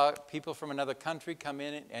people from another country come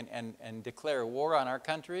in and declare war on our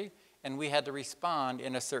country, and we had to respond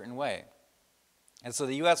in a certain way. And so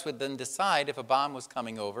the U.S. would then decide if a bomb was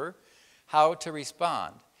coming over, how to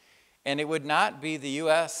respond. And it would not be the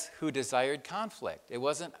U.S. who desired conflict.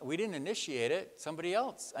 We didn't initiate it. Somebody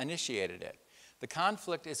else initiated it. The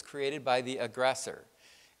conflict is created by the aggressor.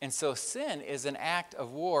 And so sin is an act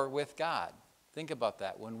of war with God. Think about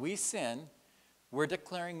that. When we sin, we're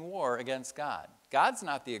declaring war against God. God's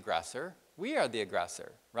not the aggressor. We are the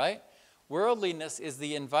aggressor, right? Worldliness is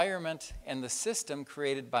the environment and the system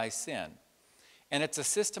created by sin. And it's a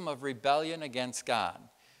system of rebellion against God.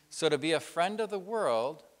 So to be a friend of the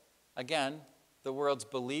world, again, the world's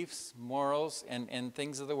beliefs, morals, and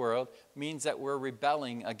things of the world, means that we're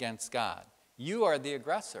rebelling against God. You are the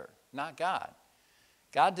aggressor, not God.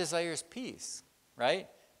 God desires peace, right?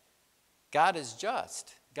 God is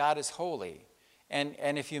just. God is holy. And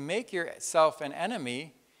if you make yourself an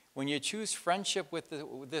enemy, when you choose friendship with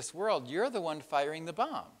this world, you're the one firing the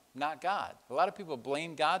bomb, not God. A lot of people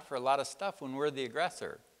blame God for a lot of stuff when we're the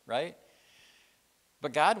aggressor, right?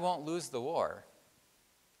 But God won't lose the war.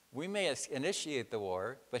 We may initiate the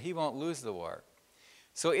war, but he won't lose the war.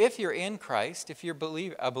 So if you're in Christ, if you're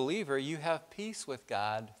a believer, you have peace with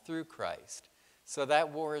God through Christ. So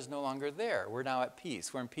that war is no longer there. We're now at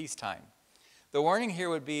peace. We're in peacetime. The warning here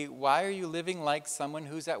would be, why are you living like someone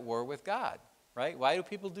who's at war with God, right? Why do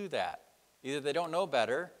people do that? Either they don't know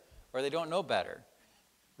better or they don't know better,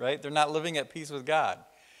 right? They're not living at peace with God.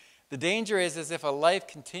 The danger is if a life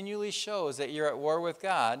continually shows that you're at war with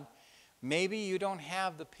God, maybe you don't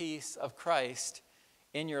have the peace of Christ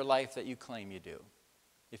in your life that you claim you do.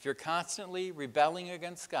 If you're constantly rebelling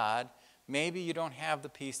against God, maybe you don't have the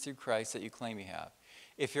peace through Christ that you claim you have.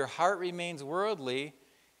 If your heart remains worldly,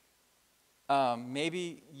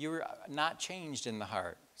 maybe you're not changed in the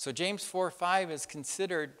heart. So James 4:5 is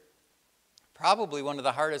considered probably one of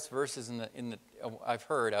the hardest verses I've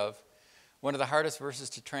heard of, one of the hardest verses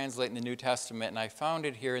to translate in the New Testament, and I found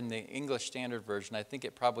it here in the English Standard Version. I think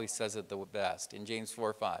it probably says it the best in James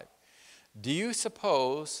 4:5. Do you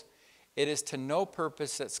suppose it is to no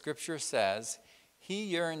purpose that Scripture says, he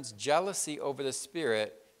yearns jealousy over the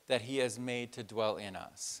Spirit that he has made to dwell in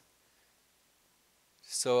us?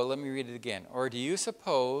 So let me read it again. Or do you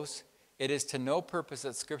suppose it is to no purpose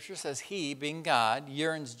that Scripture says he, being God,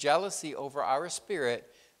 yearns jealousy over our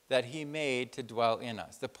spirit that he made to dwell in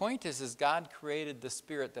us? The point is God created the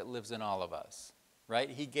Spirit that lives in all of us, right?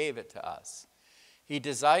 He gave it to us. He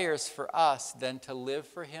desires for us then to live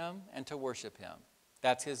for him and to worship him.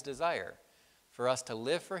 That's his desire, for us to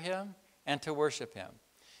live for him and to worship him.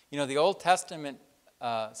 You know, the Old Testament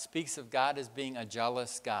speaks of God as being a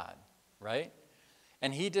jealous God, right?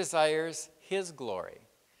 And he desires his glory.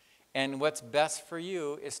 And what's best for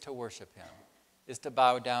you is to worship him, is to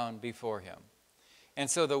bow down before him. And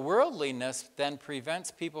so the worldliness then prevents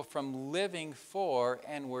people from living for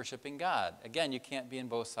and worshiping God. Again, you can't be in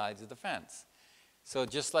both sides of the fence. So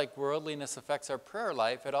just like worldliness affects our prayer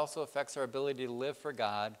life, it also affects our ability to live for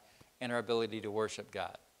God and our ability to worship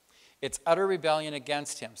God. It's utter rebellion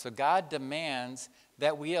against him. So God demands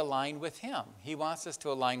that we align with him. He wants us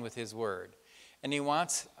to align with his word. And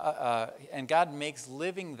and God makes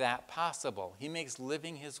living that possible. He makes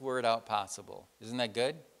living his word out possible. Isn't that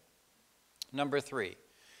good? Number 3.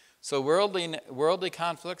 So worldly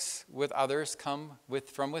conflicts with others come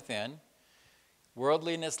from within.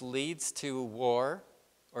 Worldliness leads to war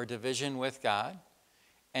or division with God.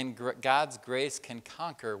 And God's grace can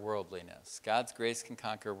conquer worldliness. God's grace can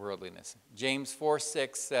conquer worldliness. James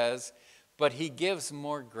 4:6 says, but he gives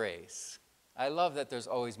more grace. I love that there's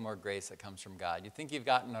always more grace that comes from God. You think you've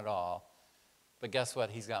gotten it all, but guess what?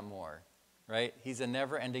 He's got more, right? He's a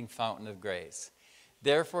never-ending fountain of grace.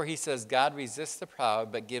 Therefore, he says, God resists the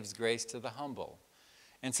proud, but gives grace to the humble.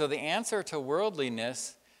 And so the answer to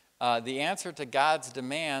worldliness, the answer to God's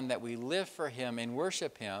demand that we live for him and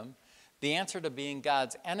worship him, the answer to being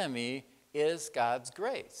God's enemy is God's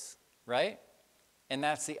grace, right? And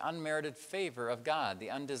that's the unmerited favor of God,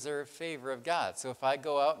 the undeserved favor of God. So if I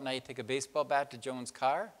go out and I take a baseball bat to Joan's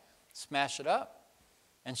car, smash it up,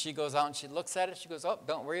 and she goes out and she looks at it, she goes, oh,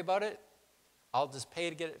 don't worry about it. I'll just pay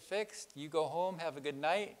to get it fixed. You go home, have a good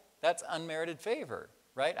night. That's unmerited favor,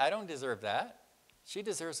 right? I don't deserve that. She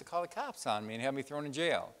deserves to call the cops on me and have me thrown in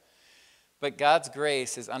jail. But God's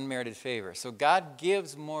grace is unmerited favor. So God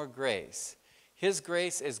gives more grace. His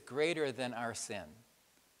grace is greater than our sin.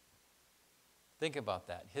 Think about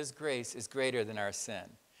that. His grace is greater than our sin.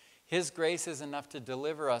 His grace is enough to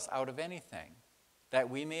deliver us out of anything that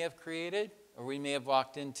we may have created or we may have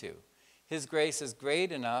walked into. His grace is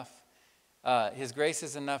great enough. His grace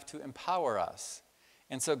is enough to empower us.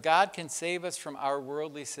 And so God can save us from our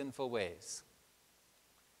worldly sinful ways.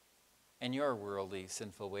 And your worldly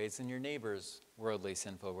sinful ways and your neighbor's worldly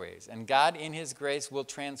sinful ways. And God in his grace will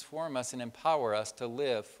transform us and empower us to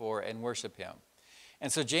live for and worship him.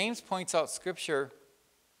 And so James points out Scripture,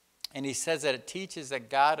 and he says that it teaches that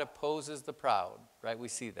God opposes the proud, right? We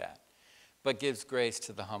see that, but gives grace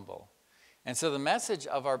to the humble. And so the message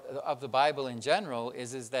of the Bible in general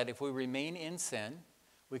is that if we remain in sin,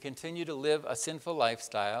 we continue to live a sinful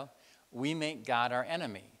lifestyle, we make God our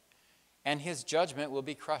enemy. And his judgment will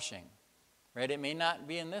be crushing. Right? It may not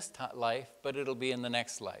be in this life, but it'll be in the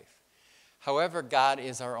next life. However, God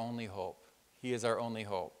is our only hope. He is our only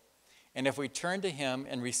hope. And if we turn to him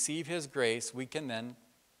and receive his grace, we can then,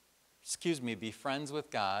 be friends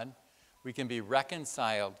with God. We can be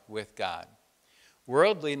reconciled with God.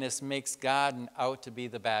 Worldliness makes God out to be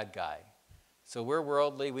the bad guy. So we're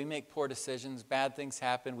worldly, we make poor decisions, bad things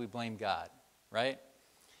happen, we blame God, right?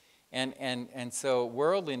 And so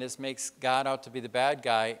worldliness makes God out to be the bad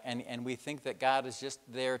guy, and we think that God is just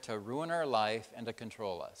there to ruin our life and to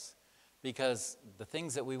control us because the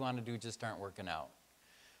things that we want to do just aren't working out.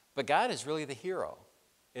 But God is really the hero,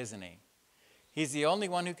 isn't he? He's the only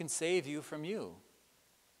one who can save you from you.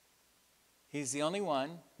 He's the only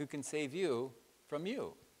one who can save you from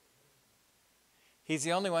you. He's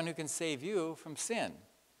the only one who can save you from sin.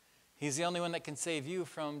 He's the only one that can save you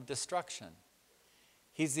from destruction.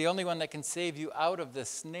 He's the only one that can save you out of the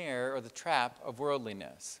snare or the trap of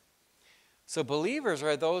worldliness. So believers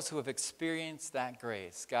are those who have experienced that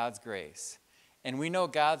grace, God's grace. And we know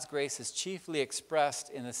God's grace is chiefly expressed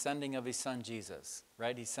in the sending of his son Jesus,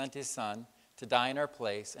 right? He sent his son to die in our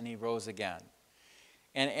place, and he rose again.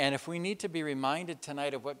 And if we need to be reminded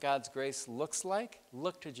tonight of what God's grace looks like,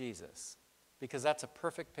 look to Jesus, because that's a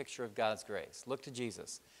perfect picture of God's grace. Look to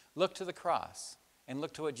Jesus. Look to the cross, and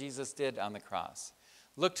look to what Jesus did on the cross.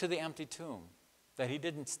 Look to the empty tomb, that he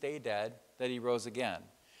didn't stay dead, that he rose again.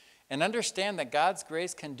 And understand that God's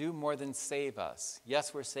grace can do more than save us.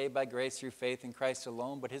 Yes, we're saved by grace through faith in Christ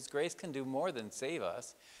alone, but his grace can do more than save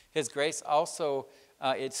us. His grace also,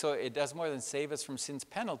 it does more than save us from sin's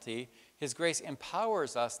penalty. His grace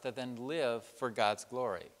empowers us to then live for God's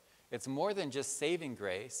glory. It's more than just saving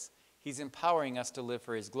grace. He's empowering us to live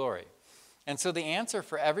for his glory. And so the answer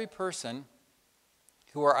for every person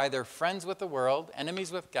who are either friends with the world,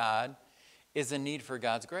 enemies with God, is a need for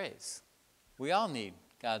God's grace. We all need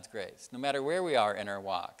God's grace, no matter where we are in our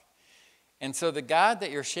walk. And so the God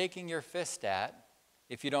that you're shaking your fist at,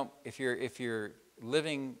 if you're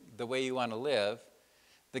living the way you want to live,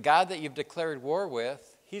 the God that you've declared war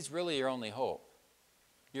with, he's really your only hope.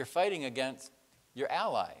 You're fighting against your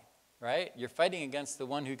ally, right? You're fighting against the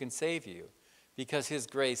one who can save you because his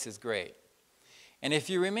grace is great. And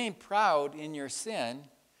if you remain proud in your sin,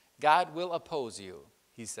 God will oppose you,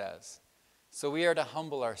 he says. So we are to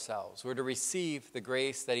humble ourselves. We're to receive the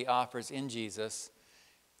grace that he offers in Jesus,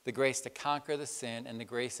 the grace to conquer the sin, and the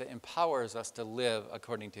grace that empowers us to live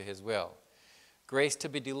according to his will. Grace to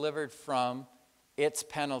be delivered from its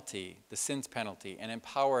penalty, the sin's penalty, and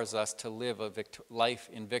empowers us to live a life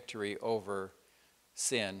in victory over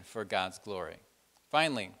sin for God's glory.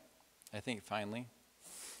 Finally,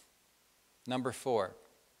 number 4,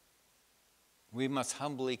 we must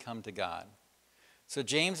humbly come to God. So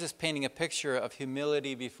James is painting a picture of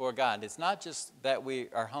humility before God. It's not just that we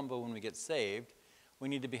are humble when we get saved. We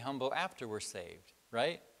need to be humble after we're saved,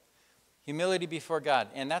 right? Humility before God.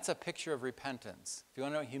 And that's a picture of repentance. If you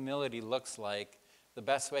want to know what humility looks like, the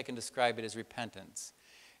best way I can describe it is repentance.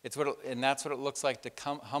 And that's what it looks like to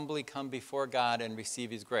humbly come before God and receive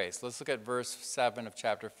his grace. Let's look at verse 7 of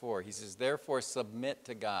chapter 4. He says, therefore submit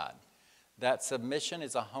to God. That submission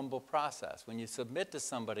is a humble process. When you submit to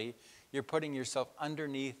somebody, you're putting yourself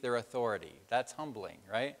underneath their authority. That's humbling,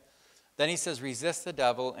 right? Then he says, resist the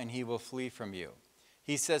devil and he will flee from you.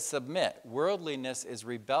 He says, submit. Worldliness is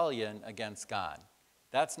rebellion against God.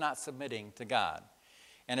 That's not submitting to God.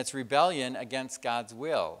 And it's rebellion against God's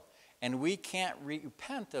will. And we can't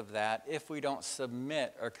repent of that if we don't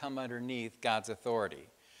submit or come underneath God's authority.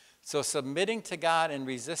 So submitting to God and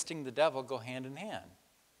resisting the devil go hand in hand.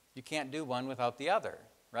 You can't do one without the other,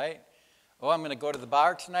 right? Oh, I'm going to go to the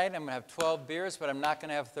bar tonight. I'm going to have 12 beers, but I'm not going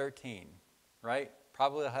to have 13, right?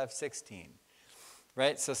 Probably I'll have 16,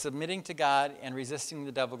 right? So submitting to God and resisting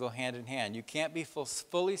the devil go hand in hand. You can't be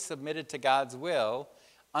fully submitted to God's will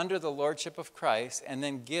under the lordship of Christ and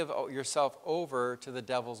then give yourself over to the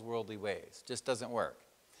devil's worldly ways. Just doesn't work.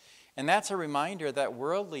 And that's a reminder that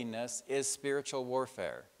worldliness is spiritual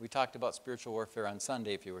warfare. We talked about spiritual warfare on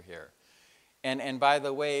Sunday if you were here. And by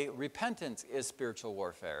the way, repentance is spiritual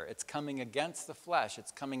warfare. It's coming against the flesh.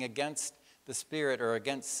 It's coming against the spirit or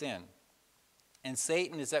against sin. And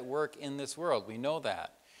Satan is at work in this world. We know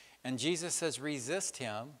that. And Jesus says resist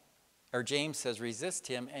him, or James says resist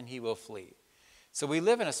him and he will flee. So we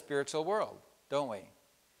live in a spiritual world, don't we?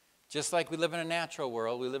 Just like we live in a natural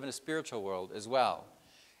world, we live in a spiritual world as well.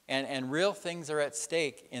 And real things are at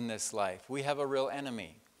stake in this life. We have a real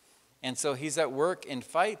enemy. And so he's at work in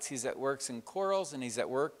fights, he's at work in quarrels, and he's at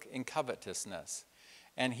work in covetousness.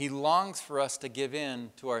 And he longs for us to give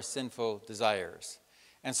in to our sinful desires.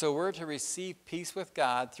 And so we're to receive peace with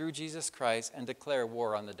God through Jesus Christ and declare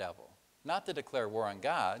war on the devil. Not to declare war on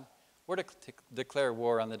God, we're to declare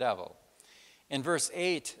war on the devil. In verse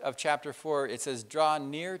 8 of chapter 4, it says, draw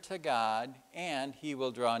near to God, and he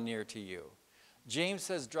will draw near to you. James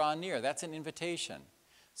says, draw near. That's an invitation.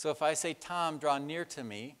 So if I say, Tom, draw near to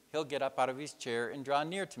me, he'll get up out of his chair and draw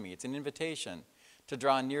near to me. It's an invitation to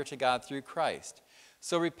draw near to God through Christ.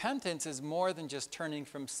 So repentance is more than just turning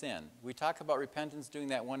from sin. We talk about repentance doing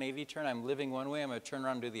that 180 turn. I'm living one way, I'm going to turn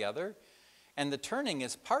around and do the other. And the turning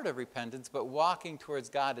is part of repentance, but walking towards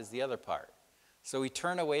God is the other part. So we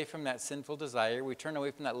turn away from that sinful desire, we turn away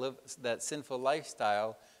from that sinful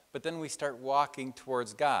lifestyle, but then we start walking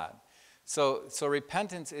towards God. So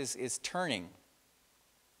repentance is turning.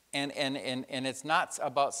 And it's not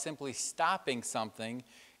about simply stopping something,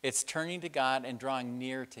 it's turning to God and drawing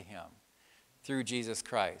near to him through Jesus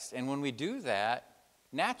Christ. And when we do that,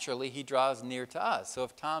 naturally he draws near to us. So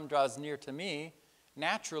if Tom draws near to me,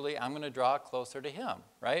 naturally I'm going to draw closer to him,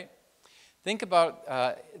 right? Think about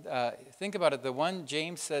it. The one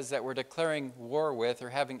James says that we're declaring war with or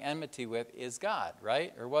having enmity with is God,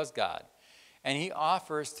 right? Or was God. And he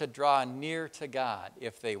offers to draw near to God,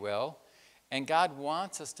 if they will. And God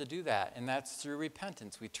wants us to do that, and that's through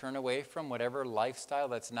repentance. We turn away from whatever lifestyle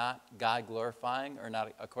that's not God-glorifying or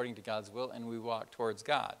not according to God's will, and we walk towards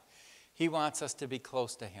God. He wants us to be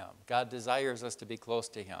close to him. God desires us to be close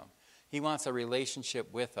to him. He wants a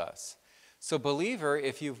relationship with us. So believer,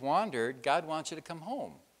 if you've wandered, God wants you to come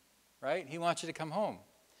home, right? He wants you to come home.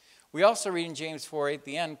 We also read in James 4:8 at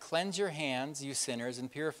the end, cleanse your hands, you sinners,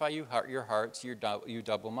 and purify your hearts, you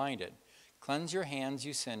double-minded. Cleanse your hands,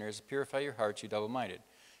 you sinners, purify your hearts, you double-minded.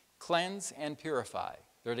 Cleanse and purify,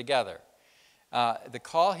 they're together. The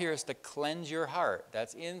call here is to cleanse your heart,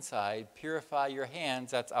 that's inside. Purify your hands,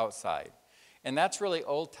 that's outside. And that's really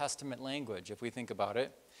Old Testament language, if we think about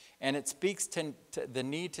it. And it speaks to the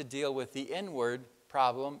need to deal with the inward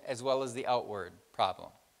problem as well as the outward problem.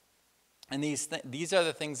 And these are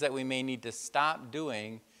the things that we may need to stop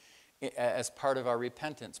doing as part of our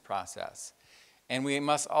repentance process. And we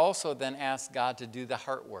must also then ask God to do the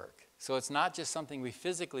heart work. So it's not just something we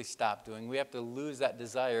physically stop doing. We have to lose that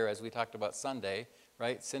desire, as we talked about Sunday,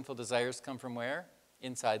 right? Sinful desires come from where?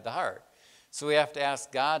 Inside the heart. So we have to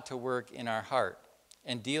ask God to work in our heart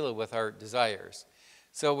and deal with our desires.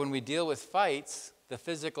 So when we deal with fights, the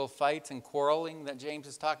physical fights and quarreling that James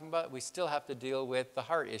is talking about, we still have to deal with the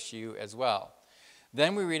heart issue as well.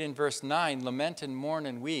 Then we read in verse 9, lament and mourn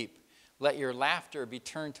and weep. Let your laughter be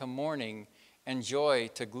turned to mourning and joy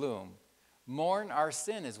to gloom. Mourn our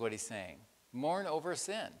sin is what he's saying. Mourn over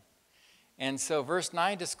sin. And so verse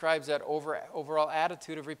 9 describes that overall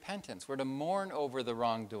attitude of repentance. We're to mourn over the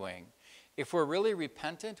wrongdoing. If we're really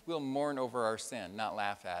repentant, we'll mourn over our sin, not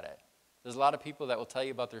laugh at it. There's a lot of people that will tell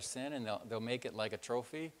you about their sin and they'll make it like a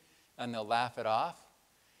trophy and they'll laugh it off.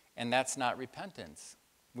 And that's not repentance.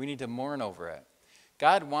 We need to mourn over it.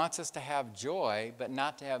 God wants us to have joy, but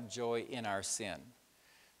not to have joy in our sin.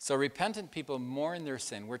 So repentant people mourn their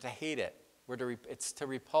sin. We're to hate it. We're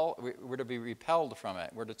to be repelled from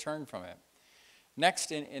it. We're to turn from it.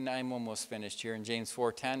 Next, and I'm almost finished here, in James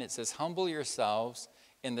 4:10, it says, humble yourselves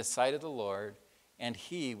in the sight of the Lord, and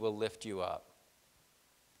he will lift you up.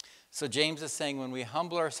 So James is saying when we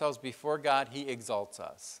humble ourselves before God, he exalts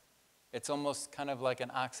us. It's almost kind of like an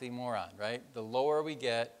oxymoron, right? The lower we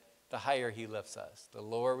get, the higher he lifts us. The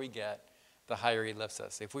lower we get, the higher he lifts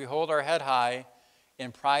us. If we hold our head high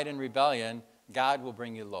in pride and rebellion, God will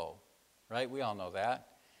bring you low, right? We all know that.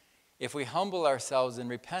 If we humble ourselves in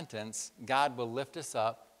repentance, God will lift us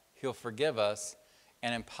up, he'll forgive us,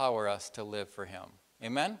 and empower us to live for him.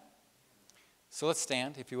 Amen? So let's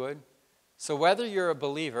stand, if you would. So whether you're a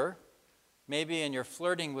believer, maybe and you're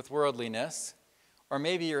flirting with worldliness, or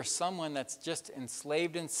maybe you're someone that's just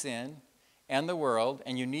enslaved in sin and the world,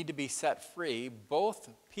 and you need to be set free, both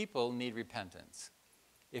people need repentance.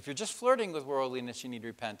 If you're just flirting with worldliness, you need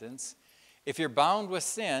repentance. If you're bound with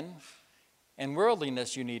sin and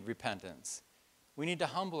worldliness, you need repentance. We need to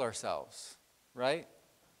humble ourselves, right?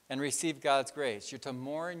 And receive God's grace. You're to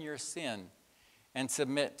mourn your sin and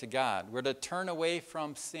submit to God. We're to turn away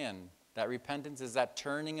from sin. That repentance is that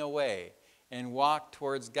turning away and walk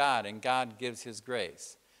towards God, and God gives his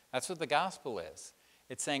grace. That's what the gospel is.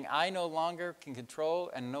 It's saying, I no longer can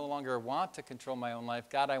control and no longer want to control my own life.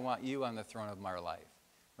 God, I want you on the throne of my life,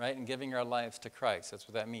 right? And giving our lives to Christ. That's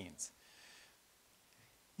what that means.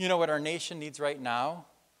 You know what our nation needs right now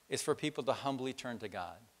is for people to humbly turn to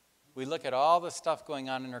God. We look at all the stuff going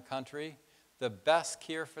on in our country. The best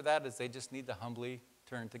cure for that is they just need to humbly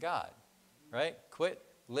turn to God, right? Quit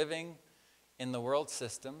living in the world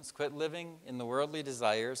systems, quit living in the worldly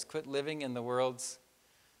desires, quit living in the world's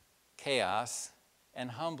chaos,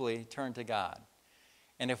 and humbly turn to God.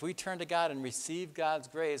 And if we turn to God and receive God's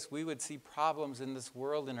grace, we would see problems in this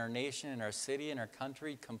world, in our nation, in our city, in our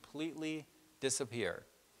country completely disappear.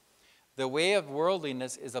 The way of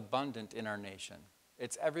worldliness is abundant in our nation.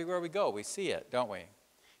 It's everywhere we go. We see it, don't we?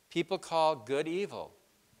 People call good evil,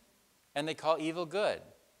 and they call evil good.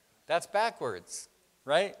 That's backwards,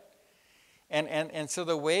 right? And so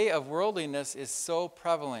the way of worldliness is so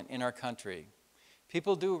prevalent in our country.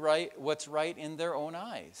 People do what's right in their own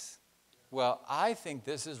eyes. Well, I think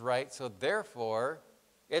this is right, so therefore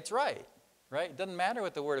it's right? It doesn't matter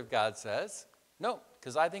what the Word of God says. No,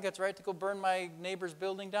 because I think it's right to go burn my neighbor's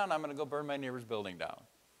building down. I'm going to go burn my neighbor's building down.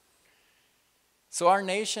 So our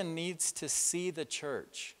nation needs to see the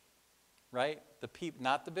church, right? The people,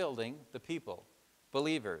 not the building, the people,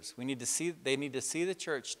 believers. They need to see the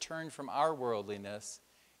church turn from our worldliness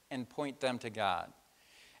and point them to God.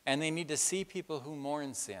 And they need to see people who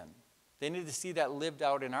mourn sin. They need to see that lived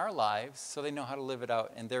out in our lives so they know how to live it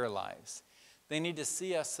out in their lives. They need to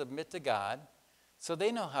see us submit to God so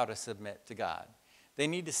they know how to submit to God. They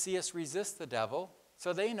need to see us resist the devil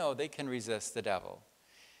so they know they can resist the devil.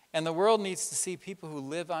 And the world needs to see people who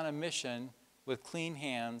live on a mission with clean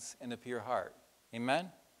hands and a pure heart. Amen?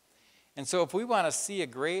 And so if we want to see a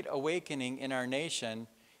great awakening in our nation,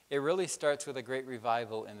 it really starts with a great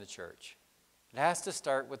revival in the church. It has to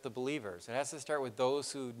start with the believers. It has to start with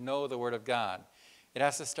those who know the Word of God. It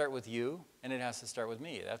has to start with you, and it has to start with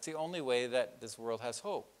me. That's the only way that this world has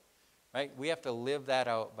hope, right? We have to live that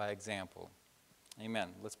out by example. Amen.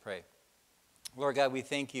 Let's pray. Lord God, we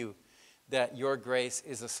thank you that your grace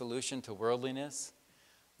is a solution to worldliness.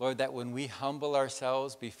 Lord, that when we humble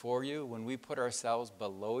ourselves before you, when we put ourselves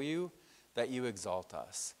below you, that you exalt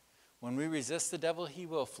us. When we resist the devil, he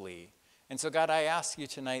will flee. And so, God, I ask you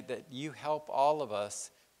tonight that you help all of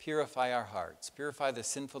us purify our hearts, purify the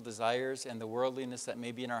sinful desires and the worldliness that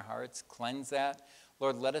may be in our hearts, cleanse that.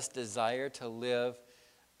 Lord, let us desire to live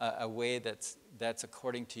a way that's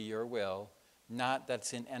according to your will, not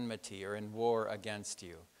that's in enmity or in war against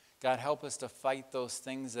you. God, help us to fight those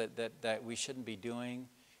things that we shouldn't be doing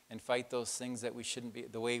and fight those things that we shouldn't be,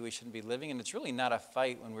 the way we shouldn't be living. And it's really not a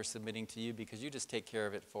fight when we're submitting to you because you just take care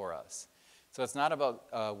of it for us. So it's not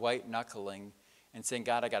about white knuckling and saying,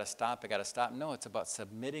 God, I got to stop. No, it's about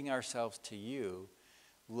submitting ourselves to you,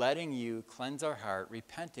 letting you cleanse our heart,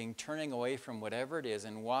 repenting, turning away from whatever it is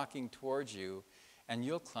and walking towards you, and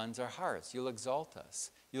you'll cleanse our hearts. You'll exalt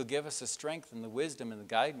us. You'll give us the strength and the wisdom and the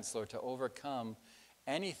guidance, Lord, to overcome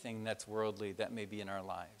anything that's worldly that may be in our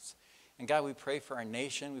lives. And God, we pray for our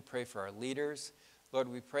nation. We pray for our leaders. Lord,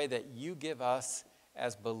 we pray that you give us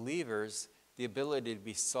as believers the ability to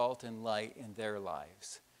be salt and light in their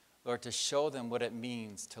lives. Lord, to show them what it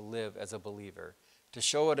means to live as a believer, to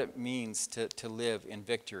show what it means to live in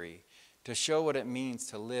victory, to show what it means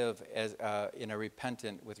to live as in a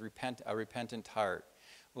repentant heart,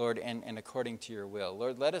 Lord, and according to your will.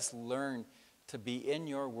 Lord, let us learn to be in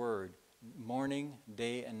your word morning,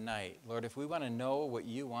 day, and night. Lord, if we want to know what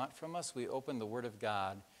you want from us, we open the word of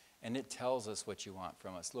God, and it tells us what you want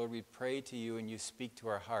from us. Lord, we pray to you, and you speak to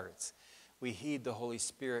our hearts. We heed the Holy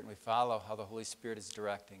Spirit, and we follow how the Holy Spirit is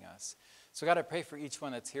directing us. So God, I pray for each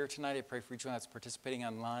one that's here tonight. I pray for each one that's participating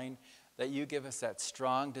online, that you give us that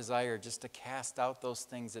strong desire just to cast out those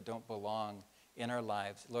things that don't belong in our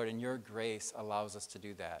lives. Lord, and your grace allows us to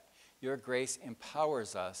do that. Your grace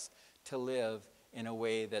empowers us to live in a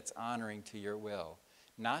way that's honoring to your will.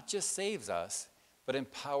 Not just saves us, but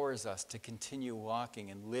empowers us to continue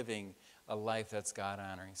walking and living a life that's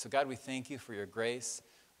God-honoring. So God, we thank you for your grace.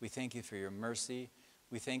 We thank you for your mercy.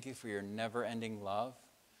 We thank you for your never-ending love.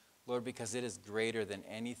 Lord, because it is greater than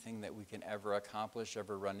anything that we can ever accomplish,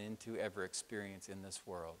 ever run into, ever experience in this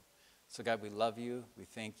world. So God, we love you. We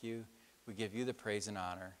thank you. We give you the praise and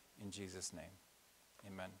honor in Jesus' name.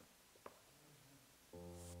 Amen.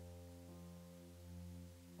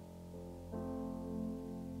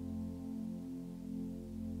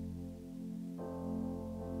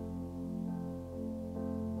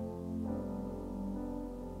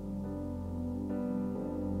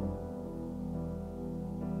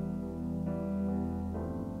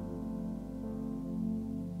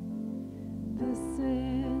 This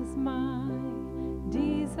is my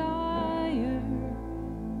desire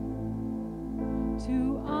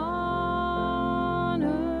to honor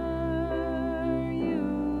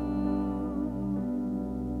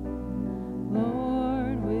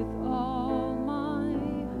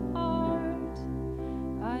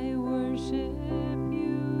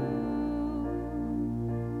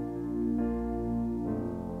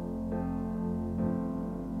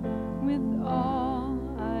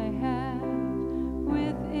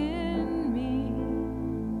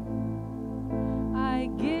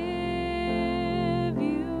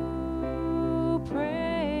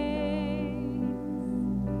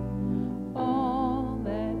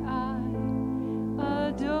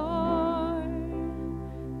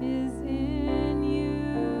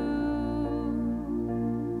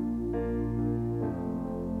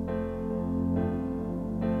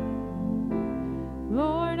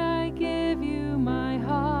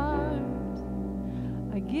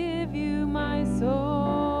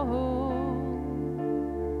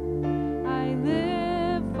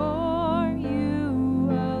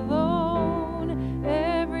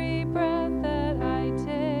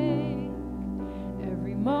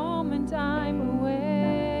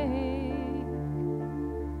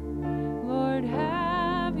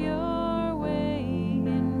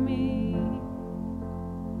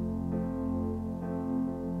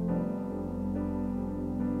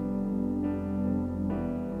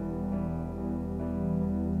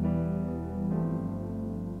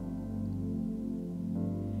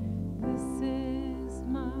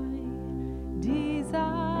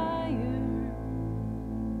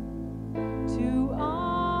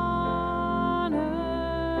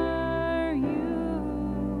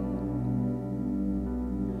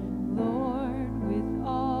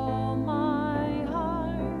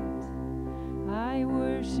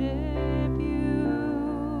worship you.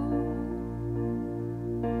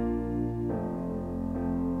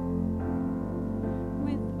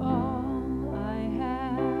 With all I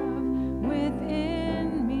have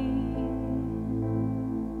within me,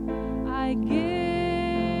 I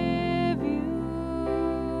give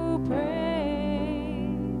you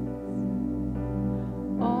praise.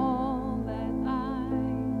 All that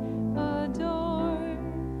I adore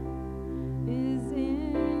is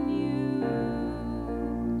in you.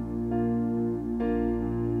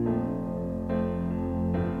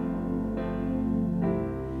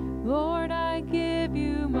 Lord, I give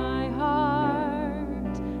you my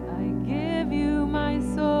heart, I give you my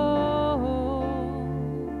soul.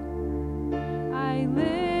 I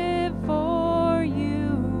live for you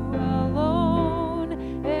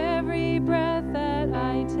alone. Every breath that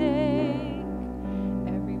I take,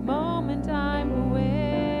 every moment I'm awake.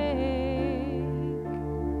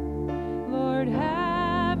 Lord,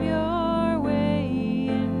 have your way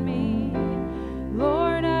in me.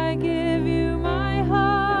 Lord, I give you my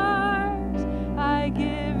heart, I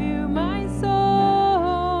give you my soul.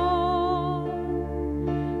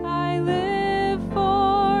 I live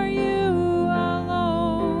for you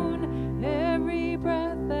alone. Every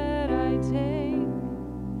breath that I take,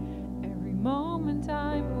 every moment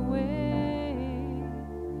I'm awake.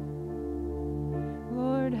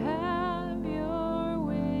 Lord, have your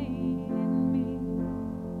way in me.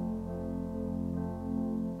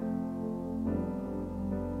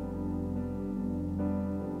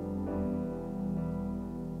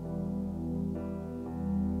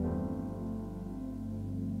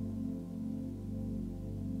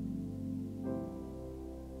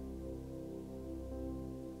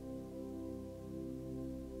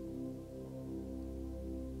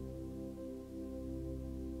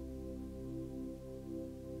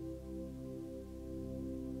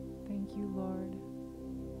 Thank you, Lord.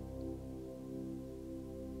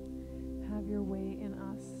 Have your way in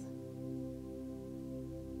us.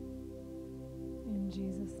 In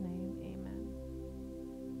Jesus' name, amen.